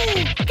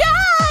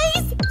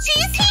 Guys!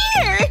 She's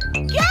here!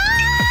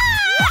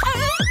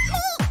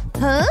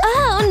 Huh?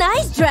 Oh,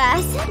 nice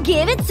dress!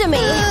 Give it to me!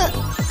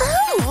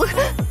 Oh!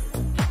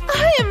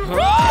 I am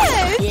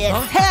rich!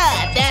 It's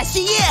her! There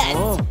she is!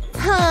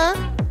 Huh?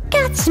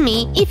 Catch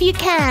me if you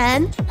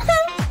can!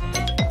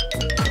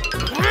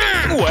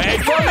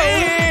 Wait for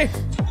me!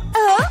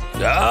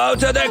 Go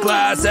to the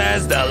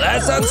classes. The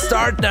lessons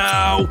start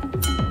now.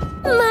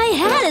 My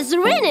head is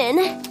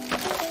rinning!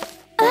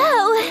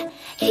 Oh,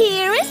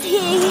 here is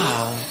he!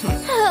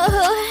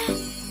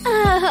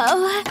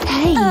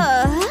 Hey,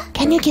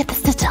 can you get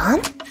this to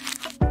Tom?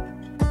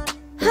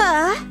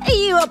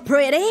 You are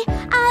pretty!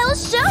 I'll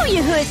show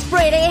you who is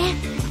pretty!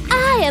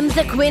 I am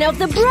the queen of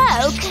the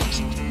broke!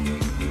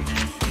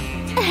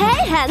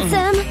 Hey,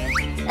 handsome!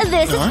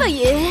 This is for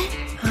you!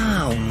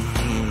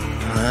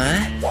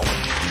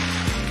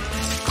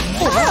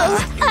 Oh,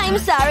 I'm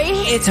sorry!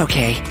 It's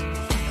okay.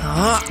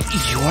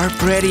 You are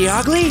pretty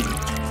ugly?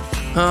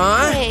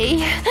 Huh? Hey.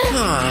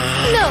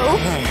 No!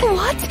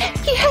 What?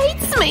 He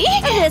hates me!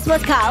 This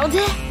was called...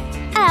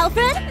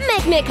 Alfred,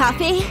 make me a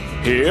coffee.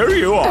 Here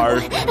you are.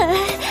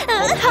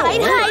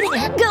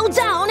 Hide! Go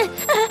down!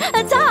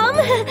 Tom!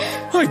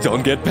 I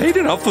don't get paid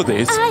enough for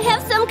this. I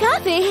have some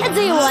coffee.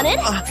 Do you want it?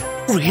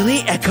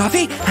 Really? A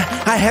coffee?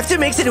 I have to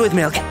mix it with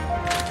milk.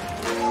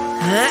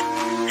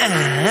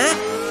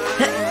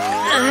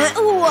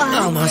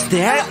 Almost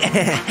there.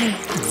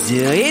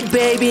 Do it,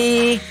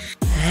 baby.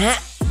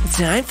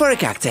 Time for a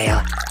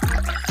cocktail.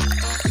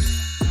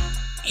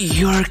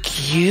 You're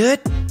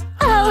cute.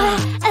 Sure.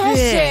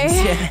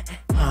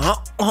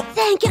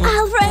 Thank you,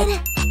 Alfred.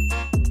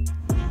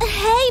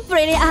 Hey,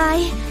 pretty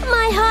eye.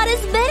 My heart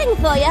is beating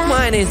for you.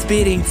 Mine is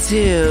beating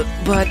too,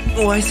 but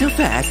why so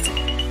fast?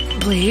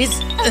 Please,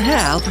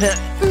 help.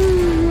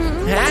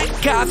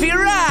 Coffee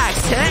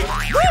rocks!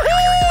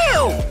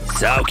 Woohoo!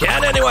 So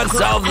can anyone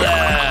solve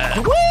that?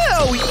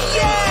 Woo!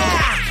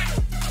 Yeah!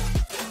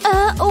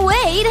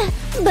 Wait.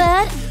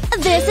 But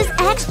this is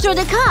extra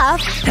the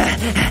cup.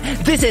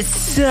 This is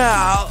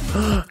so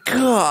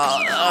cool.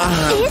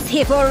 Is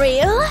he for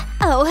real?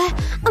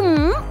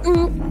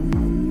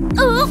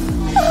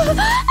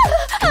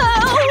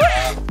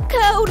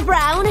 Code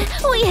brown.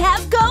 We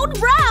have code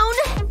brown.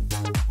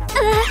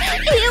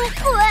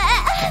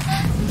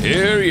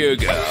 Here you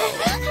go.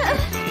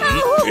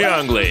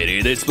 Young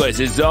lady, this place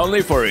is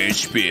only for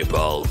rich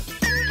people.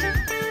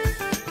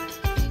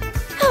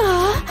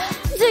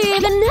 Do you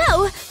even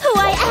know who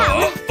I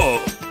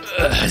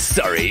am?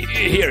 Sorry.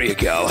 Here you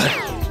go.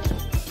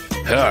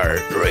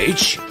 Her,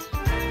 Rich?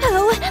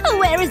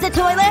 Where is the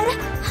toilet?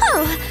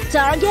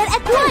 Target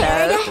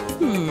acquired.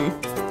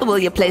 Will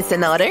you place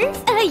an order?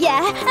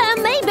 Yeah,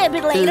 maybe a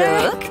bit later.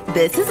 Look,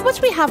 this is what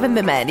we have in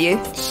the menu.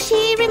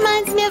 She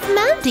reminds me of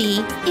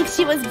Mandy, if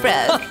she was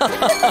broke.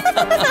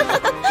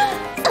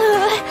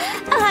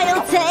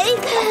 I'll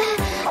take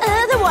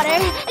the water.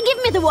 Give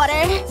me the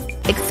water.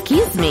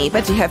 Excuse me,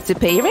 but you have to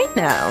pay right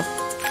now.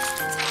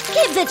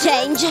 Keep the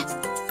change.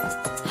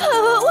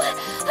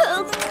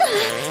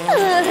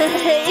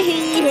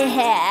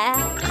 Yeah.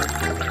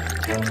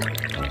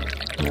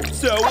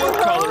 So what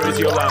color is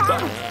your lamp?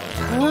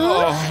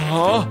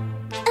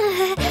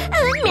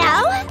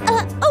 Now?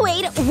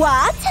 Wait,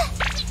 what?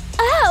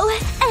 Oh,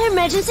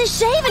 emergency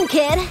shaving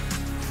kit.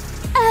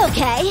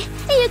 Okay,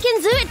 you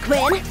can do it,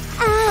 Quinn.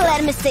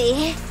 Let me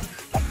see.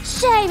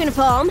 Shaving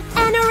foam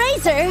and a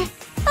razor.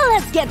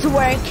 Let's get to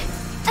work.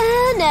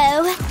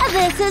 No,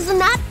 this is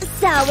not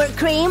sour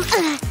cream.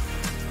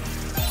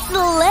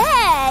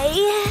 Slay!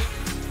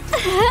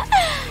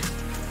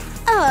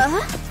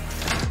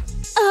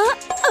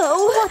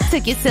 What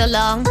took you so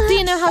long? Do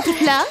you know how to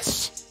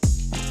flush?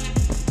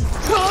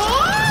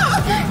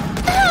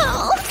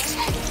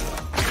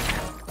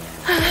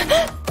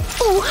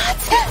 What?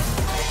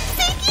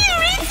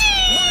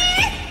 Security!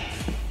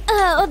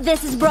 Oh,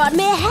 this has brought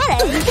me a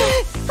headache.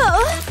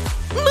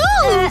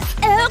 Move!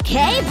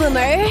 Okay,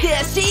 Boomer.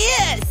 There she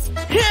is!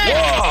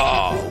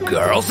 Whoa!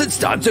 Girls, it's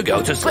time to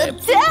go to sleep.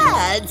 But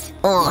Dad!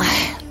 Oh,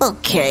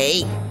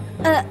 okay.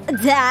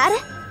 Dad?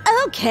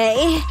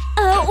 Okay.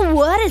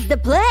 What is the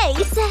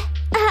place?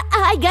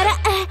 I gotta...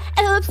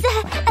 oops.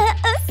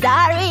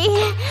 Sorry.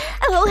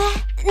 Oh,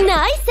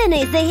 nice and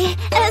easy.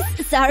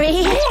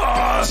 Sorry.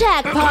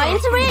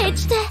 Checkpoint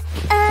reached.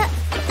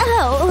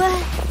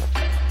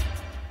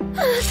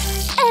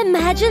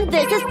 Imagine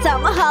this is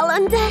Tom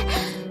Holland.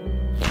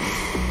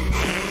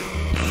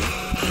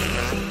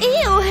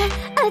 Ew.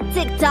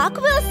 TikTok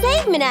will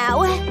save me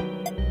now.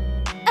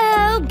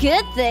 Oh,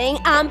 good thing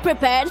I'm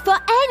prepared for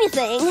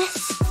anything.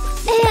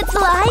 It's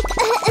like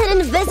an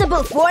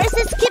invisible force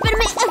is keeping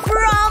me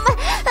from...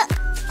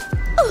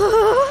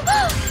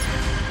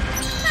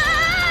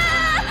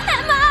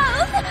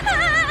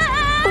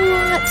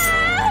 What?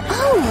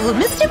 Oh,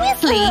 Mr.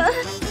 Weasley!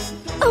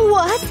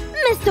 What?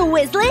 Mr.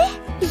 Weasley?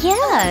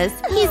 Yes,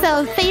 he's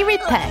our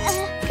favorite pet.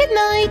 Good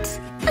night.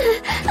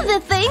 The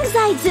things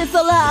I do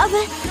for love.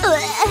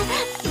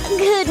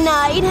 Good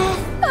night.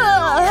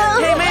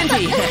 Hey,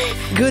 Mandy!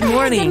 Good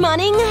morning. Good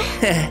morning.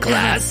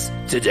 Class,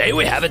 today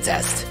we have a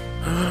test.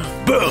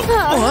 Boom!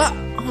 What?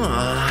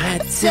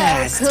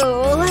 Test. So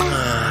cool.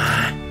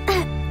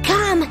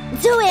 Come,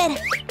 do it.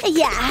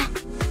 Yeah.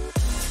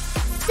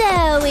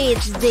 So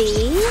it's D,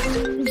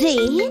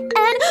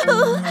 and...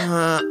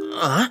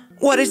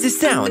 What is this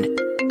sound?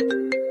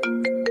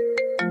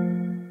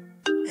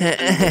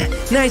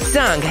 Nice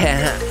song.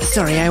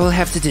 Sorry, I will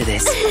have to do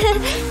this.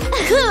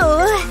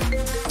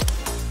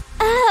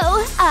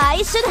 Oh,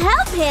 I should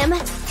help him.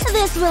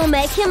 This will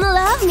make him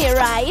love me,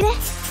 right?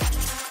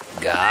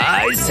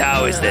 Guys,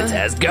 how is the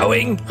test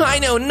going? I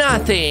know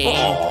nothing.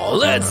 Oh,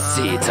 let's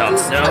see, Tom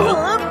Snow.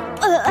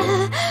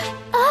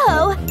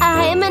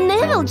 I'm an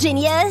evil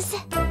genius.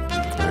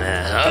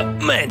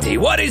 Mandy,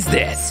 what is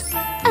this?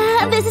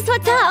 This is for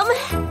Tom.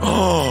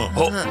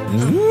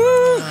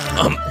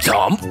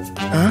 Tom?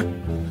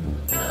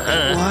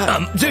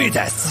 What? Do your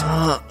tests.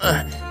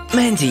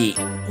 Mandy,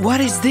 what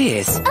is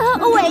this?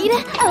 Wait.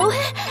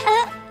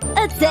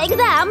 Take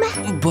them.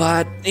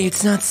 But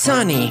it's not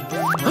sunny.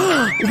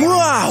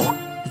 Wow!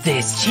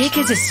 This chick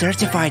is a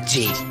certified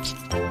G.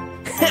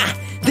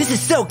 This is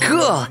so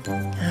cool.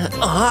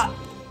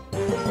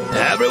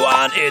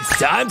 Everyone, it's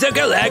time to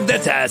collect the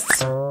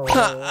tests.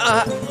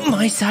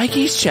 My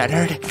psyche's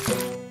shattered.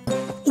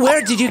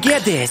 Where did you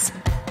get this?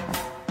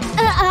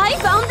 I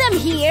found them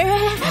here.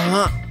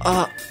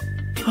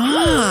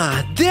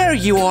 There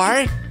you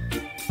are.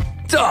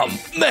 Tom,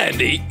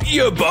 Mandy,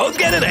 you both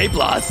get an A+.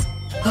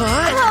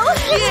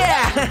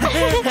 Yeah!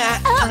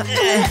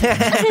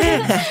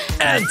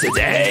 And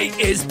today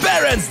is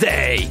Parents'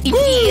 Day.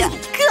 Yeah,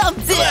 come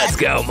on. Let's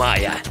go,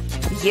 Maya.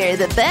 You're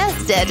the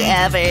best dad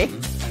ever.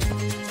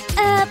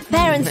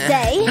 Parents'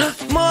 Day.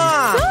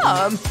 Mom!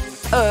 Tom,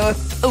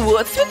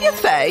 what's with your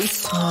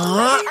face?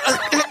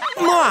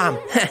 Mom!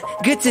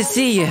 Good to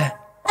see you.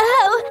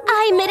 Oh,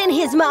 I'm meeting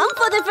his mom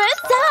for the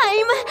first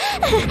time.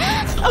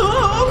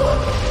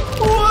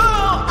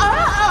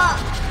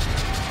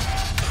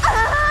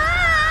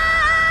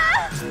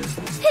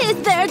 Is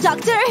there a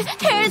doctor?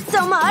 Hurts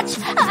so much.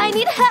 I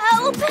need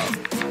help.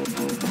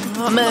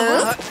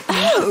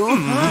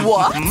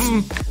 What?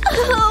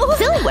 Oh.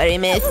 Don't worry,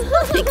 miss.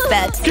 We'll fix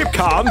that. Keep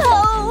calm.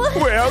 Oh.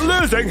 We're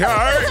losing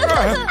her.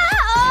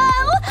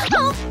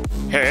 Oh.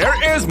 Here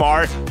is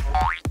more.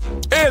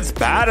 It's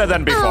better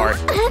than before.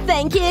 Oh,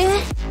 thank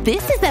you.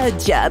 This is our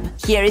job.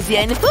 Here is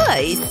your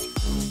invoice.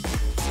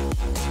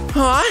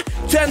 Huh?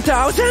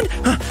 10,000?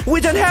 We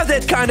don't have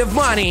that kind of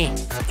money.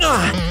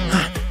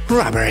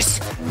 Robbers.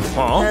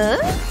 Huh?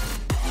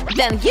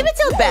 Then give it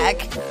all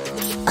back.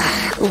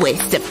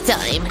 Waste of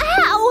time.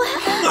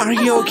 Ow. Are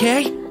you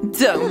okay?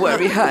 Don't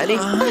worry, honey.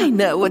 I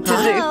know what to do.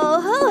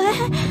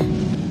 Oh.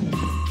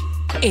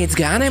 It's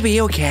gonna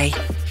be okay.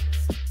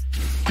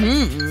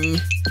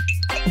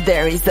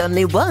 There is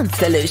only one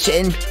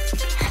solution.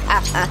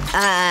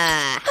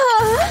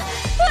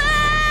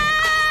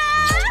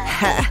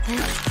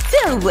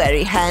 Don't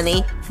worry,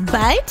 honey.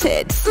 Bite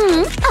it.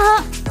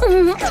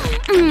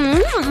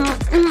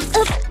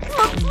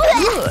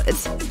 Good.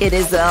 It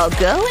is all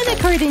going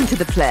according to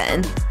the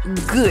plan.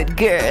 Good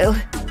girl.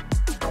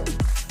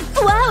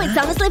 Wow, it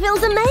honestly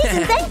feels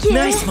amazing. Thank you.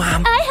 Nice,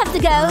 Mom. I have to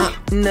go.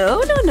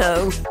 No.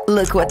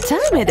 Look what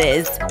time it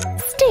is.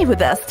 Stay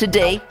with us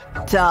today.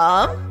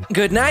 Tom?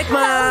 Good night,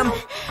 Mom.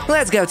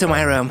 Let's go to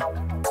my room.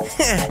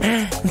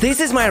 This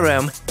is my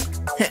room.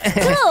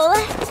 Cool.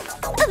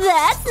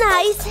 That's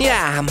nice.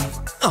 Yeah.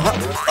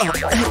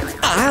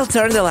 I'll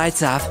turn the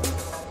lights off.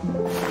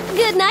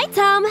 Good night,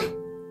 Tom.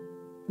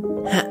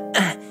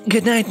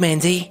 Good night,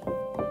 Mandy.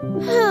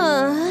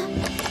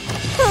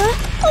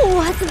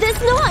 What's this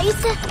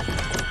noise?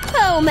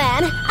 Oh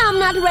man, I'm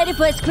not ready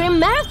for a scream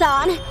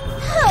marathon.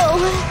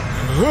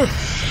 Oh.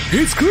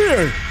 It's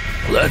clear.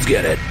 Let's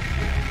get it.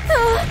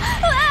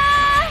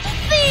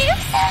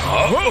 Thieves!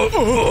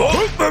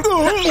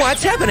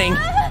 What's happening?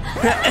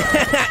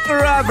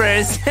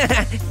 Robbers.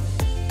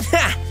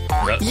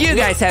 You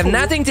guys have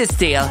nothing to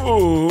steal.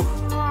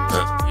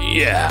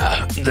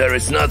 Yeah, there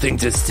is nothing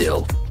to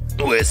steal.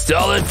 We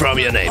stole it from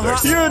your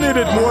neighbors. You need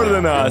it more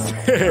than us.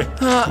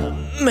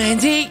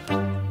 Mandy,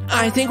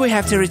 I think we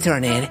have to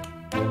return it.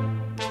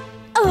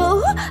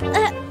 Oh.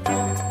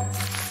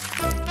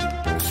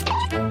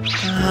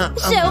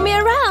 Show me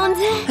around.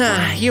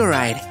 You're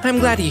right. I'm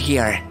glad you're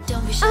here.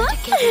 Don't be shy to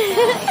get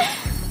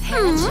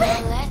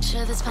let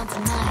you this fun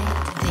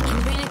tonight. They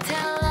can really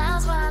tell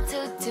us what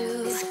to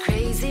do. This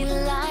crazy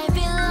life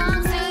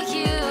belongs to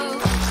you.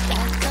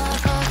 That door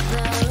goes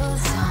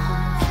closed.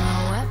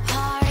 Throw a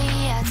party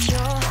at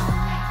your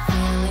home.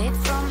 Feel it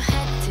from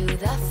head to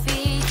the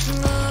feet.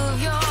 Move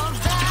your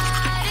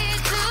body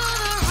to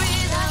the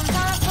rhythm.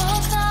 That door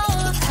goes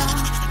closed.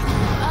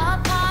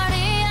 A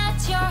party at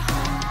your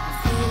home.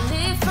 Feel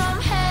it from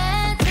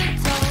head to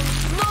toe.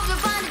 Move your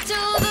body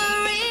to the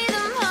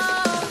rhythm.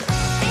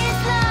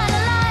 It's not a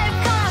life.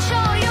 Come on,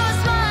 show your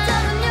smile.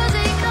 Turn the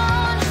music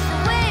on.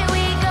 Away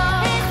we go.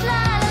 It's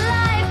not a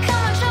life.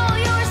 Come on, show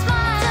your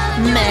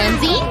smile.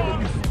 Mandy?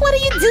 What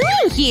are you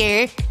doing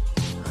here?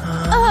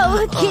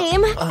 Oh,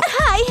 Kim.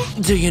 Hi.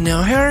 Do you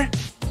know her?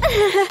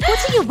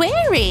 What are you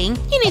wearing?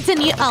 You need a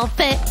new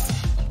outfit.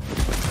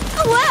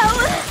 Wow.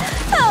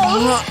 Oh.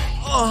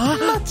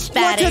 Much What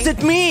better. does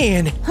it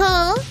mean?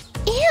 Huh?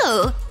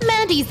 Ew.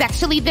 Mandy's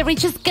actually the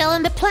richest girl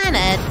on the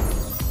planet.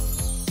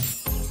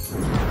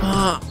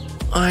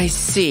 I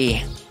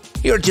see.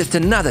 You're just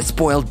another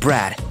spoiled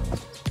brat.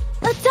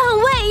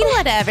 Don't wait.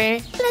 Whatever.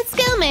 Let's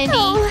go, Mandy.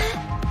 Oh.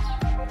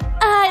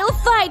 I'll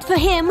fight for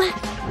him.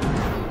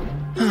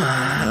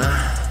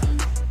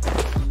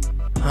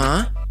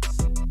 Huh?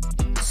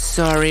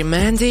 Sorry,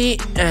 Mandy,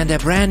 and a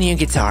brand new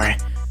guitar.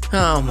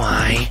 Oh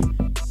my.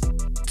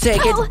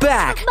 Take it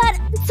back! But,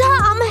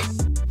 Tom!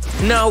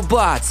 No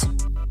buts!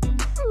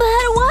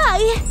 But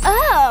why?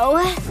 Oh.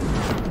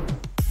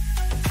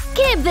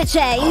 Keep the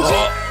change.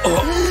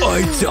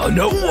 I don't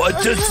know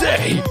what to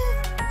say.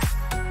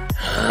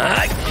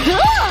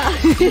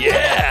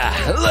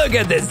 Yeah, look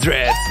at this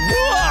dress.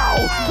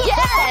 Wow!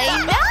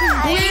 Yay!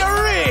 Nice! We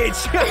are rich!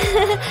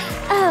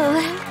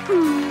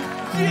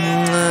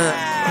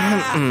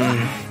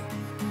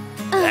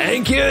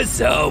 Thank you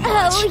so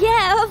much. Oh,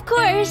 yeah, of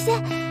course.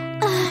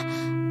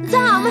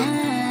 Tom!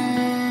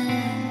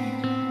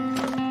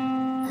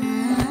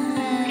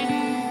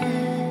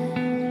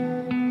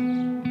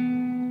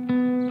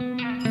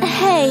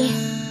 Hey.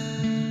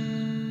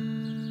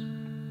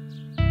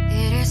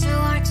 It is so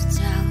hard to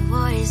tell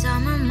what is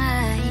on my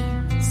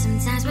mind.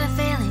 Sometimes my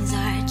feelings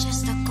are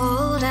just a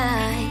cold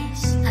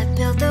ice. I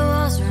built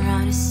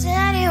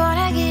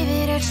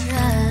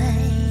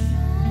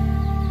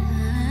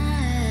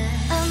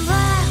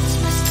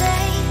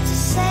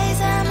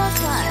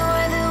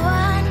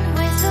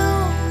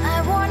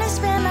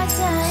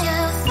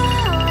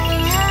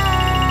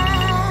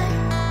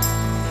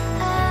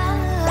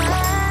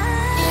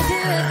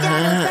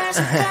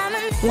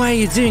why are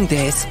you doing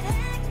this?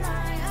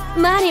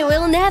 Money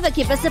will never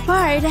keep us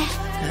apart.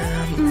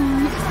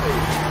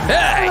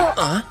 Hey!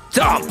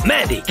 Tom,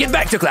 Mandy, get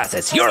back to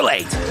classes. You're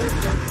late.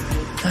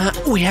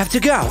 We have to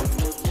go.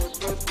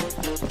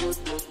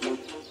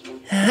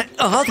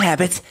 Old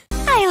habits.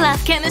 I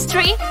love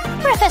chemistry.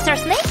 Professor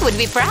Snape would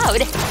be proud.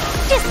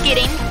 Just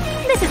kidding.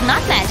 This is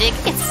not magic,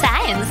 it's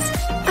science.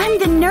 I'm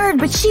the nerd,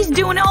 but she's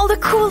doing all the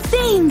cool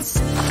things.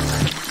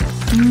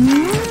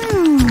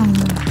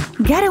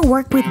 Gotta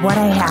work with what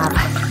I have.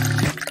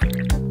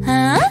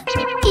 Huh?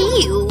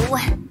 Ew.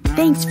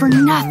 Thanks for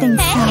nothing,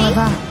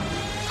 Salva.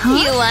 Huh?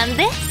 You want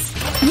this?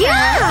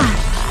 Yeah!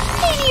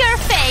 In your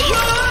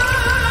face!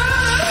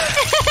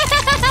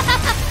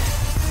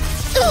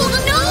 Oh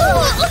no!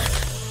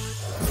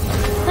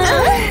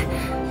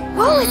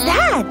 What was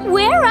that?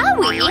 Where are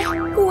we?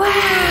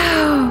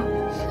 Wow!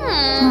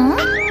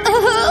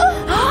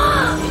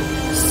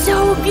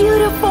 So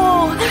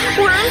beautiful!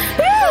 We're in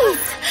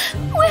space!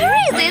 Where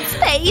is it,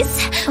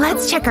 space?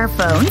 Let's check our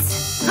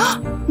phones.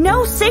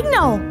 No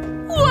signal!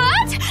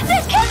 What?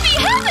 That can't be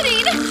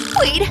happening!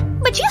 Wait,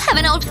 but you have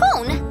an old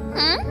phone.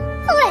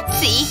 Let's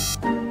see.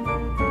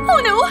 Oh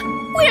no!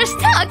 We're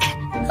stuck!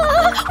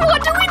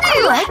 What do we do? I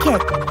like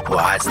it.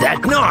 What's that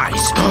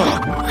noise?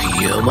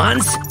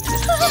 Humans?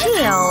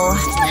 Chill.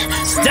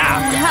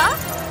 Stop!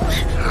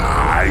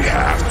 I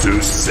have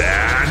to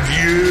sand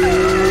you.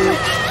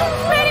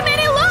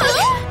 Many, look!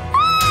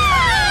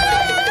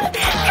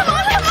 Come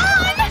on!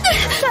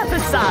 Step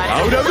aside.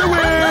 Out of the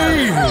way!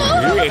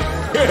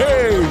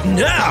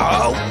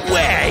 No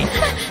way!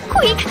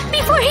 Quick,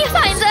 before he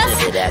finds us!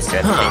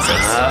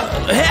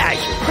 Hey,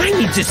 I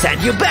need to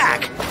send you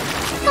back.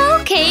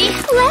 Okay,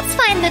 let's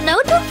find the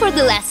notebook for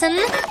the lesson.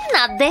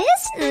 Not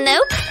this?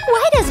 Nope.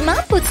 Why does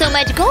Mom put so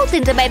much gold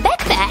into my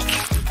backpack?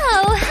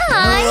 Oh,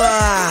 hi!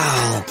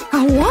 Wow!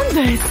 I want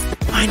this.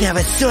 I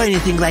never saw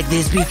anything like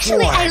this before.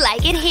 Actually, I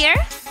like it here.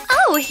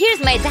 Oh, here's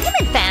my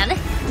diamond pen.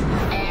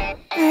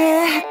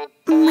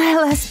 My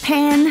last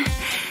pen.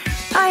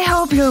 I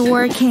hope you're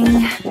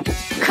working.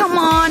 Come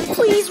on,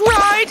 please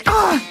write.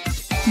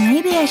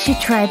 Maybe I should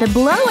try the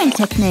blowing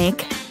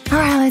technique.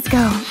 Alright, let's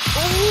go.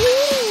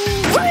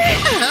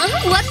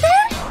 What the?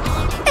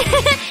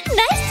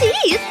 Nice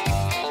teeth.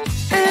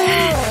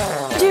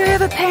 Do you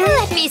have a pen?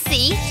 Let me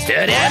see.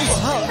 Students,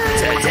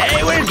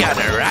 today we're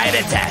gonna write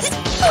a test.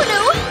 Oh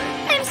no!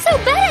 I'm so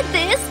bad at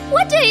this!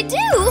 What do I do?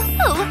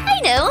 Oh, I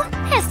know!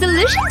 A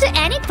solution to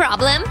any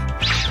problem!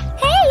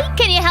 Hey,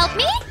 can you help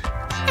me?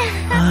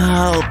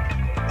 Oh,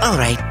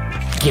 alright.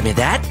 Give me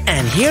that,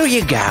 and here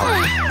you go.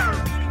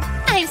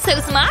 I'm so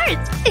smart!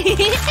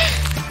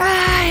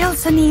 I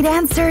also need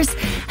answers.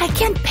 I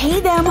can't pay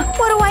them.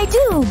 What do I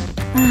do?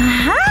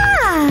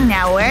 Aha!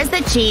 Now where's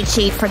the cheat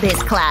sheet for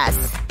this class?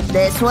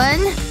 This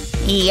one?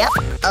 Yep,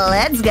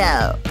 let's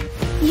go.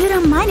 You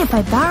don't mind if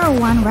I borrow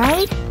one,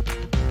 right?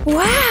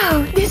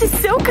 Wow, this is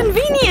so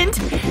convenient.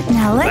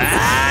 Now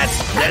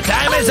let's... But the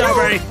time is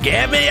over.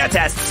 Give me your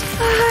tests.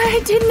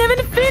 I didn't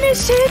even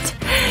finish it.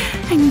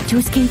 I need to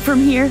escape from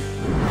here.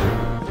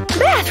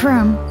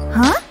 Bathroom.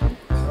 Huh?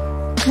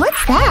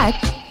 What's that?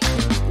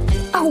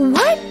 Oh,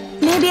 what?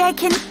 Maybe I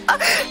can...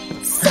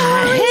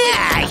 sorry.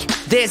 Hey,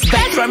 this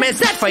bathroom is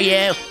not for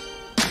you.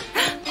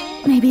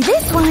 Maybe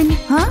this one.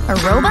 Huh? A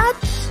robot?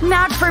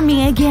 Not for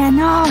me again.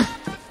 Oh.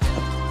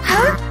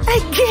 Huh?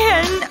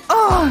 Again.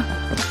 Oh.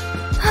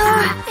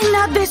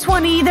 Not this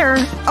one either.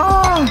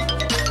 Oh.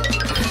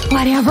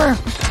 Whatever.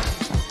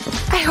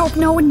 I hope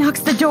no one knocks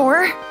the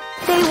door.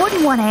 They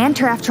wouldn't want to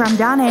enter after I'm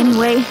done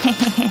anyway.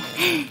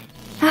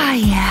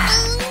 Yeah.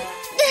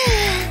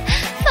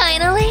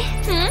 Finally.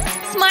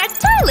 Smart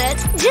toilet,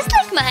 just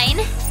like mine.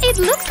 It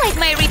looks like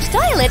my rich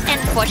toilet,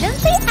 and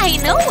fortunately, I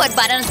know what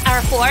buttons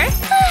are for.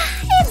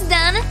 It's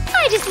done.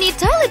 I just need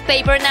toilet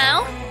paper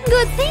now.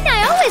 Good thing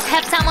I always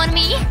have some on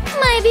me.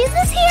 My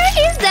business here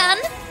is done.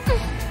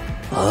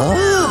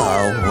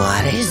 Oh,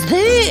 what is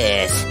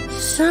this?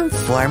 Some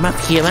form of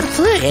human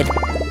fluid.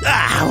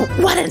 Oh,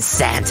 what a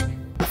scent!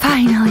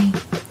 Finally.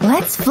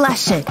 Let's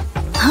flush it.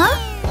 Huh?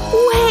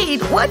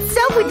 Wait, what's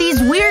up with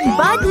these weird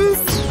buttons?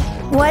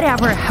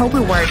 Whatever, hope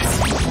it works.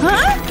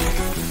 Huh?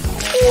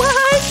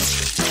 What?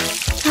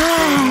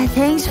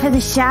 Thanks for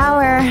the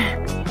shower.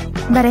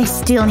 But I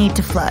still need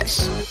to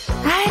flush.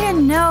 I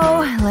don't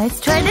know. Let's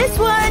try this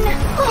one.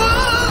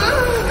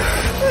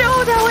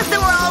 No, that was the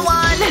wrong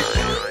one.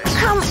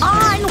 Come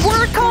on,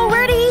 work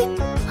already.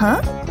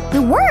 Huh? It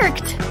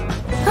worked.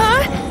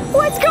 Huh?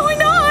 What's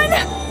going on?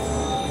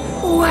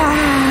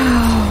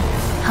 Wow.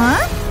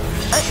 Huh?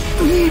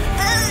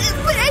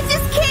 But I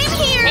just came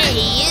here. Hey,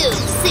 you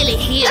silly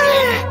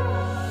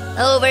human.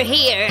 Over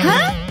here.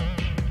 Huh?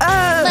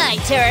 My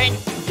turn.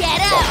 Get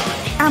out.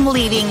 I'm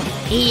leaving.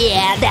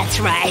 Yeah, that's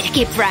right.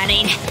 Keep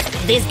running.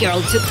 This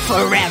girl took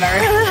forever.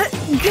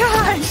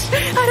 Gosh,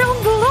 I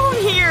don't belong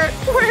here.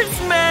 Where's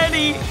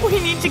Maddie? We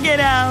need to get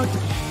out.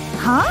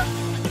 Huh?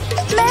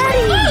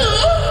 Maddie!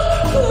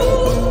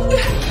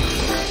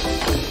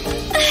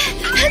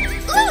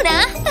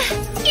 Luna,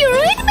 you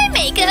ruined my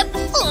makeup.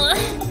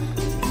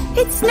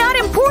 It's not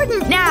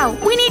important now.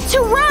 We need to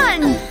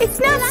run. It's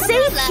not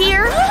safe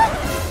here.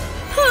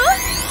 Huh?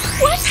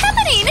 What's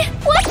happening?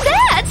 What's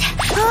that?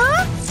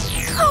 Huh?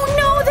 Oh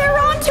no, they're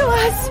onto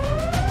us.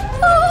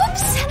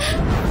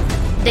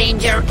 Oops.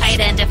 Danger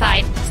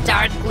identified.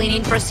 Start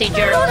cleaning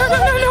procedure.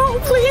 No.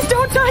 Please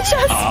don't touch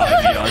us.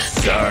 I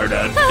assert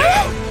a no.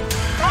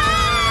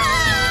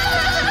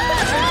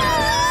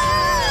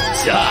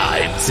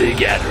 Time to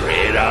get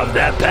rid of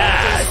the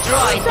past.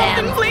 Destroy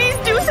them. Please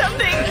do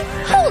something.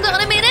 Hold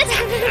on a minute.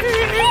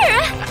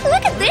 Here,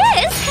 look at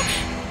this.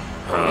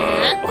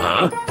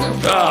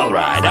 All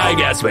right, I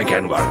guess we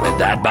can work with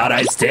that, but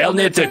I still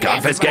need to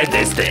confiscate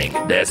this thing.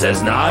 This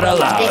is not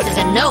allowed. This is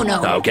a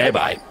no-no. Okay,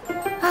 bye.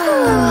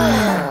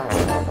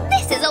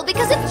 This is all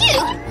because of you.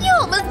 You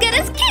almost got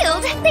us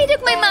killed. They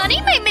took my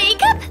money, my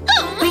makeup.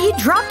 But you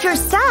dropped your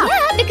stuff.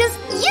 Yeah, because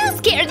you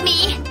scared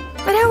me.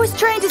 But I was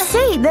trying to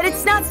say that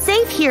it's not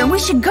safe here and we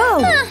should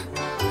go.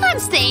 I'm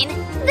staying.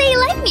 They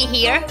like me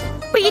here.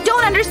 But you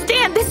don't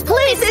understand. This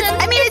place is...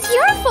 it's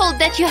your fault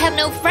that you have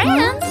no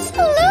friends.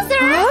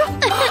 Loser.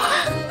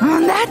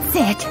 That's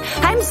it.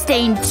 I'm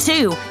staying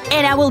too.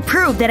 And I will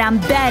prove that I'm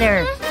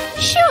better.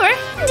 Sure.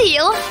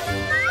 Deal.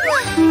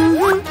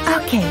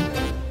 Okay.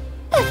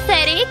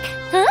 Pathetic.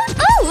 Huh?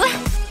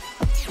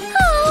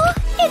 Oh,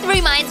 it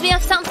reminds me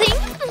of something.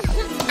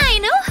 I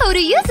know how to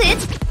use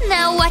it.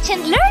 Now watch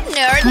and learn,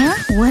 nerd. Huh?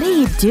 What are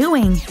you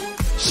doing?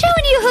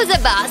 Showing you who's a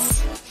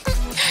boss.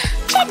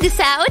 Check this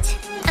out.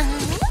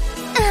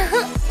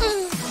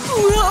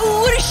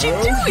 Whoa, what is she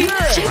doing?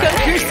 She got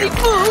her sick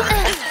move.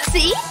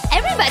 See?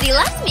 Everybody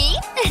loves me.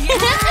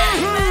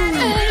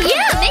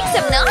 Yeah, make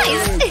some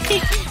noise.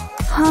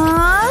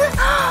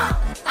 Huh?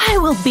 I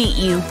will beat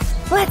you.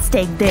 Let's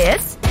take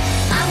this.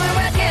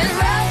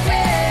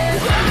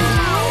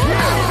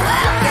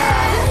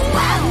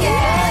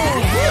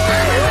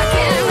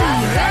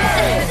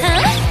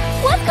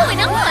 What's going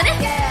on?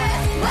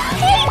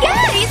 Hey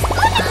guys,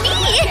 look at me!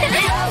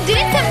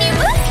 Doing some new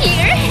moves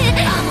here.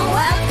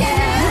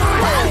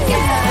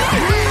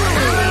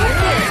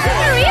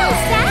 Real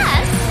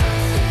sass.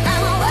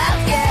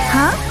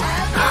 Huh?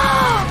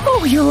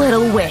 Oh, you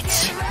little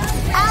witch.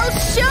 I'll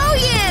show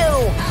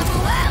you.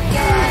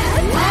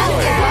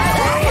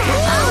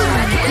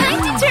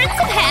 Time to turn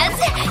some heads.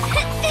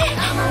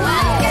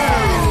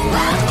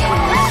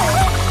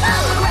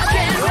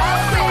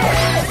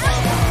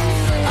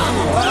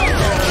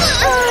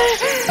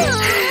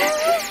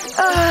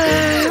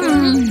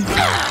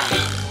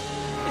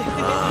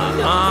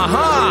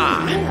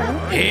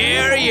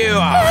 Here you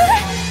are.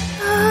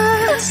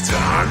 It's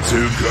time to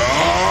go.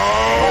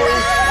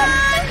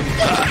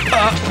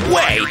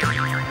 Wait.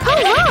 Oh,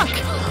 look!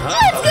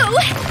 Let's go!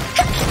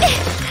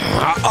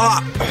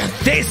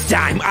 This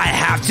time I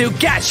have to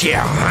get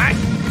you.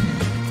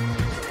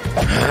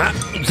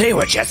 They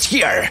were just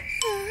here.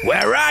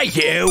 Where are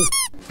you?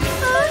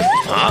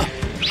 Huh?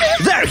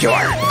 There you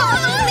are.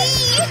 Follow me!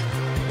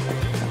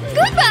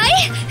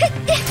 Goodbye!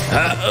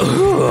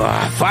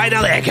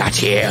 Finally I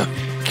got you.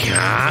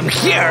 Come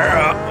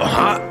here.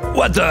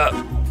 What the?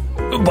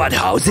 But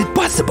how is it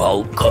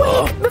possible?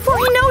 Quick, before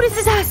he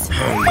notices us.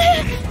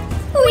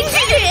 We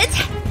did it!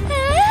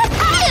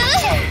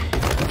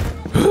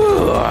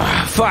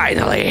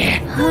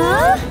 Finally.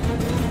 Huh?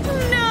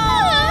 No!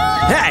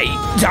 Hey,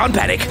 don't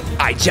panic.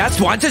 I just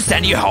want to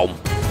send you home.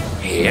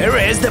 Here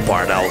is the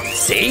portal.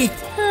 See?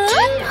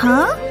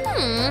 Huh?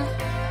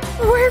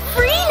 We're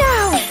free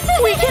now.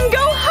 We can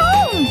go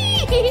home.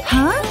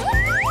 Huh?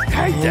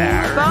 Hey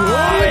there.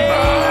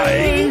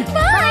 Bye.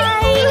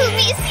 Bye! We'll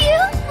miss you!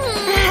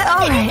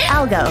 All right,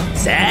 I'll go.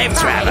 Safe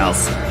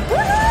travels.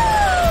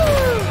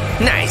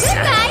 Nice.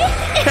 Bye!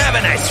 Have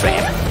a nice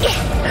trip.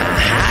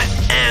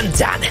 And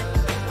done.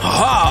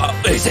 Oh,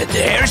 is it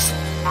theirs?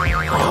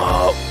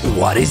 Oh,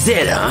 what is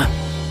it, huh?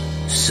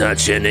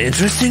 Such an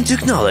interesting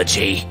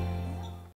technology.